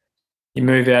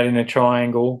move out in a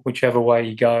triangle, whichever way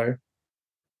you go,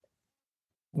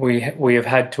 we have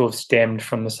had to have stemmed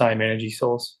from the same energy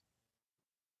source.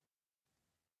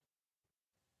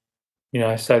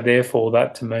 So therefore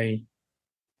that to me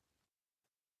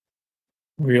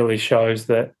really shows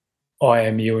that I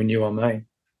am you and you are me.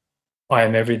 I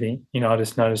am everything. I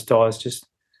just noticed Di's just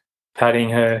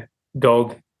patting her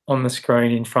dog on the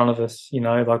screen in front of us,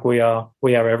 like we are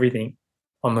everything.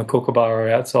 I'm the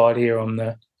kookaburra outside here. I'm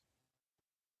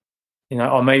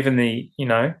even the,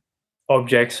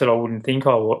 objects that I wouldn't think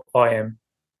I am.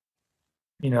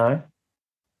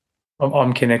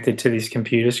 I'm connected to this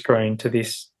computer screen, to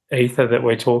this ether that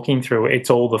we're talking through. It's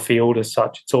all the field as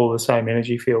such. It's all the same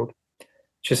energy field,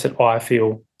 just that I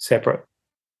feel separate.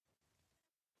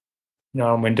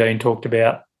 And when Dean talked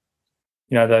about,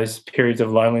 those periods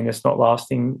of loneliness not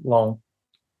lasting long,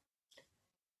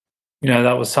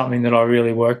 that was something that I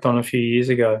really worked on a few years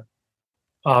ago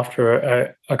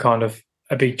after a kind of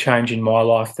a big change in my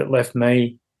life that left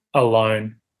me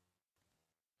alone.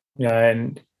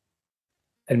 And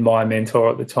my mentor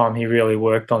at the time, he really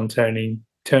worked on turning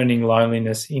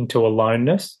loneliness into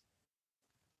aloneness,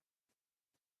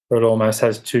 where it almost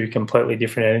has two completely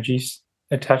different energies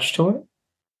attached to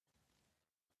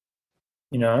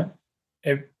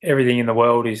it. Everything in our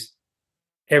world is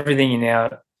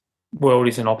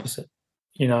an opposite.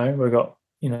 We've got,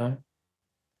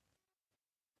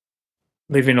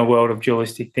 live in a world of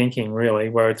dualistic thinking, really,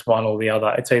 where it's one or the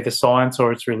other. It's either science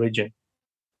or it's religion.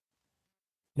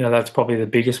 That's probably the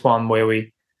biggest one where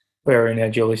we're in our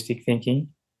dualistic thinking.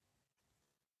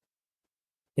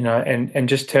 And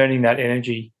just turning that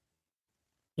energy,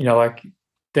 like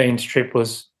Dean's trip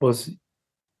was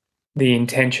the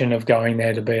intention of going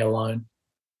there to be alone.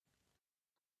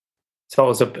 So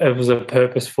it was a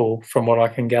purposeful, from what I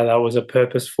can gather, it was a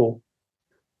purposeful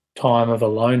time of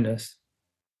aloneness.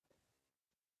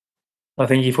 I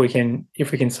think if we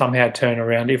can somehow turn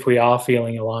around, if we are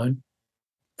feeling alone,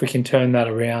 if we can turn that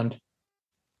around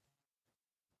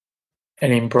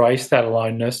and embrace that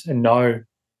aloneness and know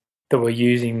that we're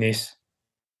using this,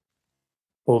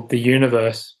 well, the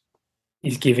universe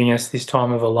is giving us this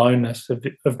time of aloneness,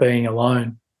 of being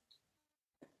alone,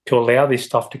 to allow this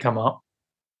stuff to come up,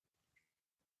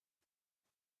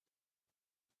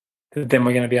 then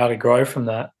we're going to be able to grow from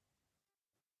that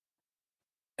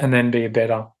and then be a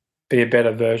better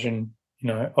version,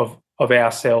 of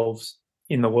ourselves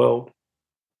in the world.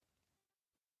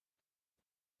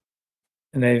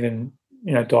 And even,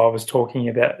 Di was talking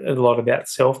about a lot about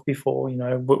self before,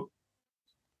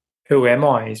 who am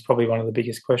I is probably one of the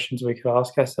biggest questions we could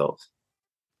ask ourselves.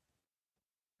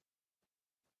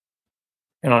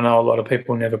 And I know a lot of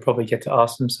people never probably get to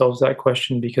ask themselves that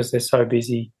question because they're so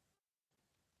busy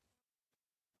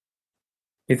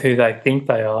with who they think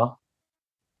they are.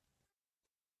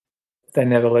 They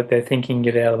never let their thinking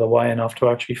get out of the way enough to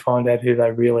actually find out who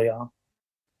they really are.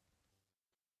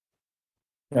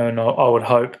 And I would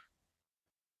hope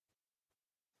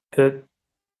that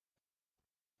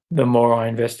the more I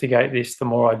investigate this, the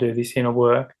more I do this inner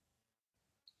work,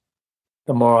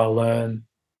 the more I learn,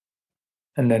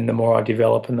 and then the more I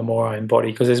develop and the more I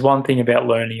embody. Because there's one thing about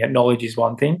learning, knowledge is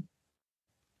one thing.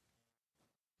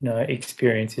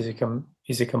 Experience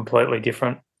is a completely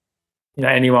different.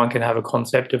 Anyone can have a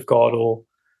concept of God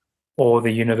or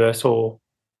the universe or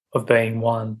of being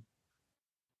one.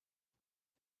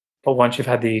 But once you've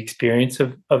had the experience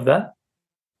of that,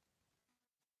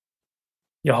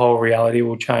 your whole reality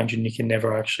will change and you can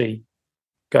never actually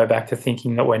go back to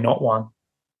thinking that we're not one.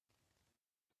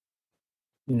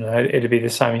 It'd be the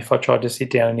same if I tried to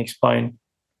sit down and explain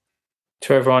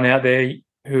to everyone out there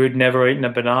who had never eaten a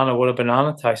banana what a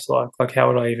banana tastes like. Like,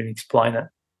 how would I even explain it?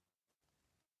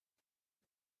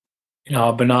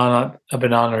 A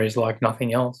banana is like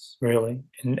nothing else, really.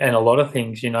 And a lot of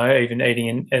things, even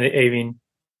eating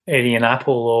an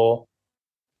apple or,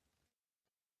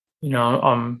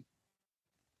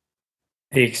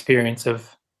 the experience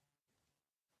of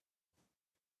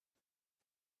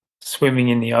swimming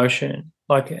in the ocean.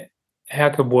 Like, how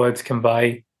could words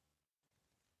convey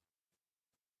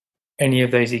any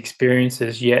of these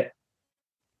experiences, yet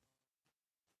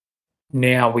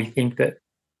now we think that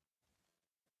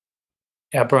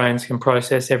our brains can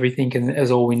process everything and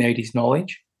as all we need is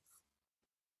knowledge.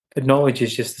 But knowledge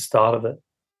is just the start of it.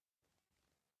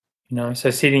 So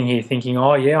sitting here thinking,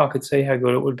 oh yeah, I could see how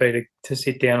good it would be to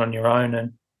sit down on your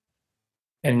own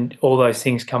and all those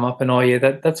things come up and oh yeah,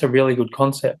 that's a really good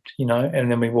concept,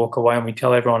 and then we walk away and we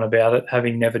tell everyone about it,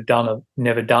 having never done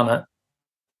it,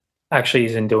 actually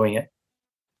isn't doing it.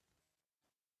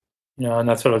 And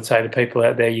that's what I'd say to people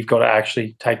out there. You've got to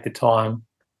actually take the time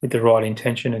with the right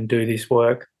intention and do this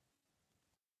work.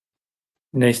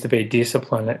 It needs to be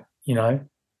discipline.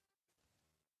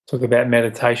 Talk about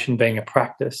meditation being a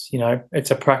practice.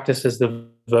 It's a practice as the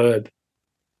verb,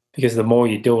 because the more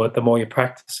you do it, the more you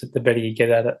practice it, the better you get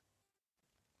at it.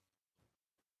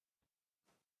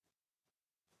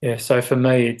 Yeah, so for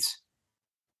me,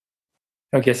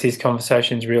 I guess these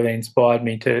conversations really inspired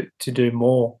me to do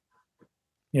more.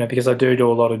 Because I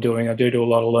do a lot of doing, I do a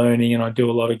lot of learning, and I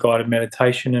do a lot of guided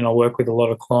meditation, and I work with a lot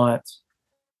of clients.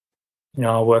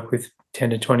 I work with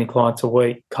 10 to 20 clients a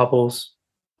week, couples,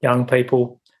 young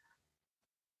people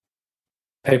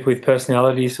with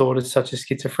personality disorders such as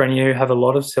schizophrenia who have a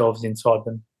lot of selves inside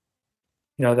them.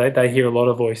 They hear a lot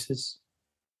of voices.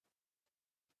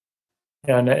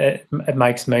 And it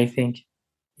makes me think,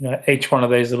 each one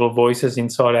of these little voices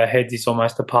inside our heads is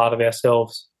almost a part of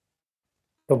ourselves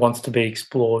that wants to be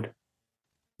explored.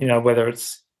 Whether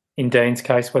it's, in Dean's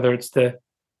case, whether it's the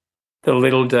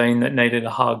little Dean that needed a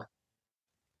hug.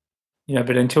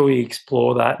 But until we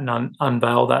explore that and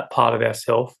unveil that part of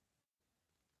ourselves,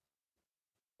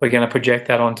 we're going to project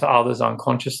that onto others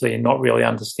unconsciously and not really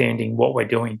understanding what we're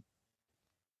doing.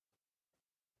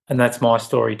 And that's my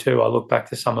story too. I look back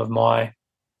to some of my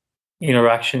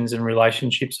interactions and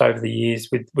relationships over the years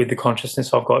with the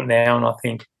consciousness I've got now, and I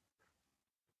think,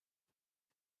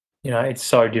 it's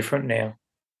so different now.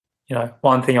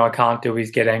 One thing I can't do is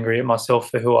get angry at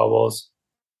myself for who I was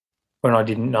when I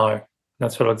didn't know.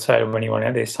 That's what I'd say to anyone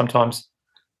out there. Sometimes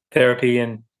therapy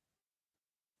and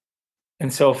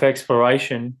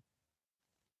self-exploration,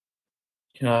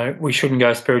 we shouldn't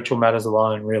go spiritual matters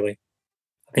alone, really.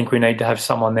 I think we need to have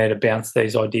someone there to bounce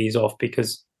these ideas off,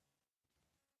 because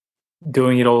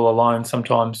doing it all alone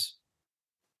sometimes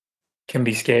can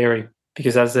be scary,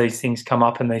 because as these things come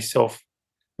up and these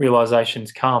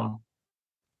self-realizations come,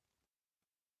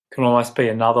 can almost be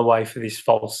another way for this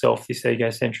false self, this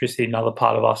egocentricity, another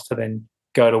part of us to then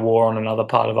go to war on another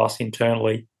part of us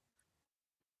internally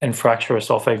and fracture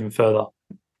us off even further.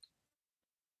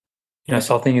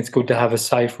 So I think it's good to have a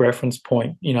safe reference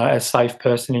point, a safe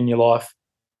person in your life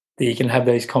that you can have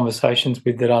these conversations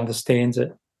with that understands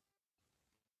it.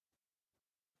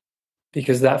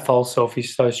 Because that false self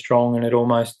is so strong, and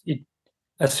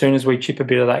as soon as we chip a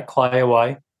bit of that clay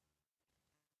away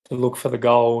to look for the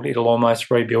gold, it'll almost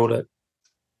rebuild it.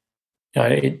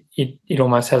 It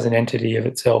almost has an entity of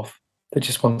itself that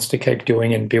just wants to keep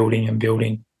doing and building and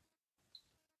building.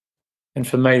 And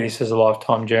for me, this is a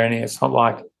lifetime journey. It's not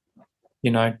like,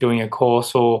 doing a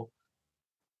course or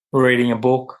reading a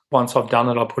book. Once I've done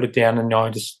it, I put it down and I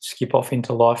just skip off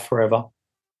into life forever.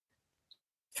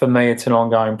 For me, it's an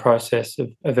ongoing process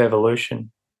of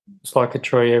evolution. It's like a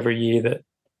tree every year that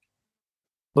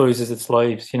loses its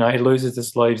leaves. It loses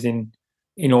its leaves in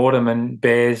autumn and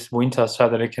bears winter so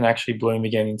that it can actually bloom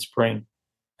again in spring.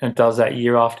 And it does that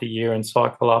year after year and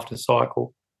cycle after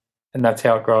cycle. And that's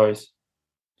how it grows.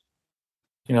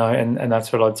 And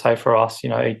that's what I'd say for us.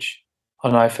 I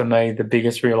know for me, the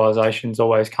biggest realizations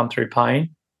always come through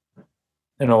pain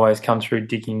and always come through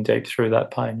digging deep through that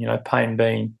pain,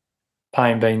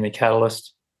 pain being the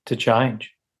catalyst to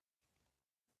change.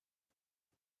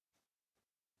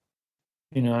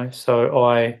 So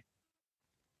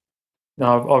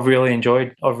I've really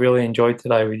enjoyed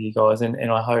today with you guys,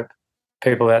 and I hope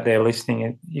people out there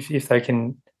listening, if they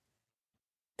can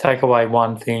take away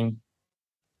one thing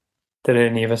that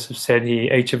any of us have said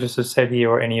here, each of us have said here,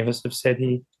 or any of us have said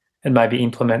here, and maybe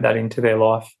implement that into their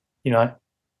life, to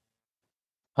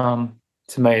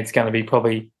me, it's going to be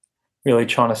probably really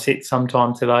trying to sit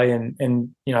sometime today and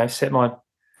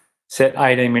set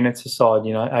 18 minutes aside.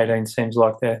 18 seems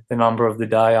like the number of the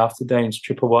day after Dean's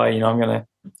trip away. I'm going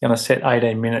to set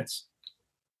 18 minutes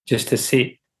just to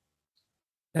sit,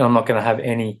 and I'm not going to have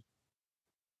I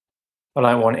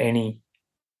don't want any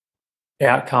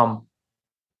outcome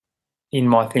in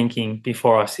my thinking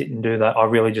before I sit and do that. I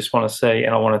really just want to see,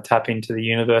 and I want to tap into the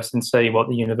universe and see what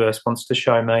the universe wants to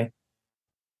show me.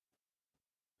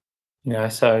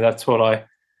 So that's what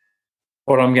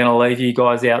I'm going to leave you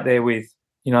guys out there with.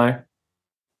 If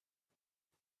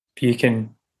you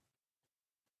can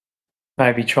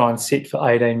maybe try and sit for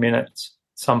 18 minutes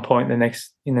at some point in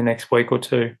the next week or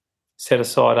two, set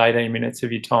aside 18 minutes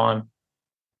of your time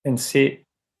and sit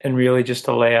and really just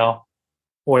allow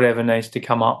whatever needs to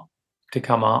come up,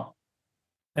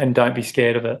 and don't be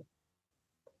scared of it.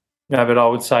 But I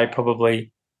would say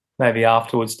probably maybe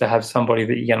afterwards to have somebody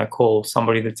that you're going to call,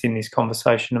 somebody that's in this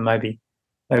conversation, and maybe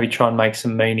try and make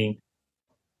some meaning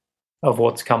of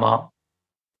what's come up.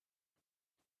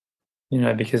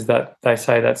 Because that they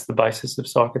say that's the basis of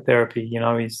psychotherapy,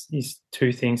 is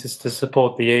two things. It's to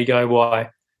support the ego,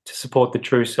 to support the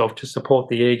true self, to support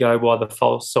the ego while the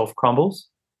false self crumbles,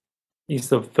 is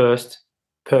the first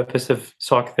purpose of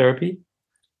psychotherapy.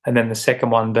 And then the second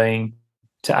one being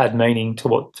to add meaning to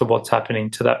what's happening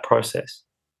to that process.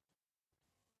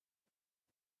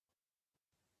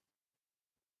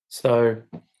 So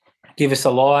give us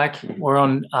a like. We're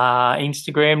on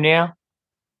Instagram now,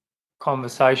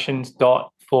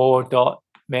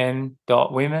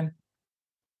 conversations.for.men.women.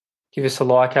 Give us a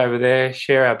like over there,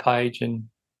 share our page, and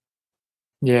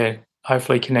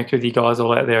hopefully connect with you guys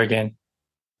all out there again.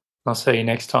 I'll see you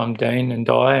next time, Dean and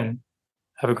Di, and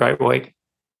have a great week.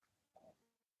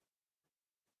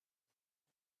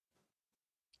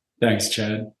 Thanks,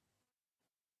 Chad.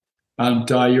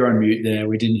 Di, you're on mute there.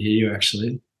 We didn't hear you,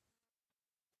 actually.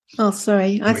 Oh,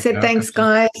 sorry. I said thanks,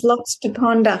 guys. Lots to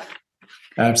ponder.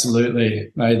 Absolutely.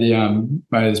 May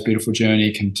this beautiful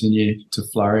journey continue to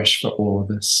flourish for all of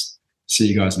us. See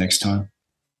you guys next time.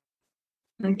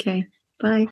 Okay. Bye.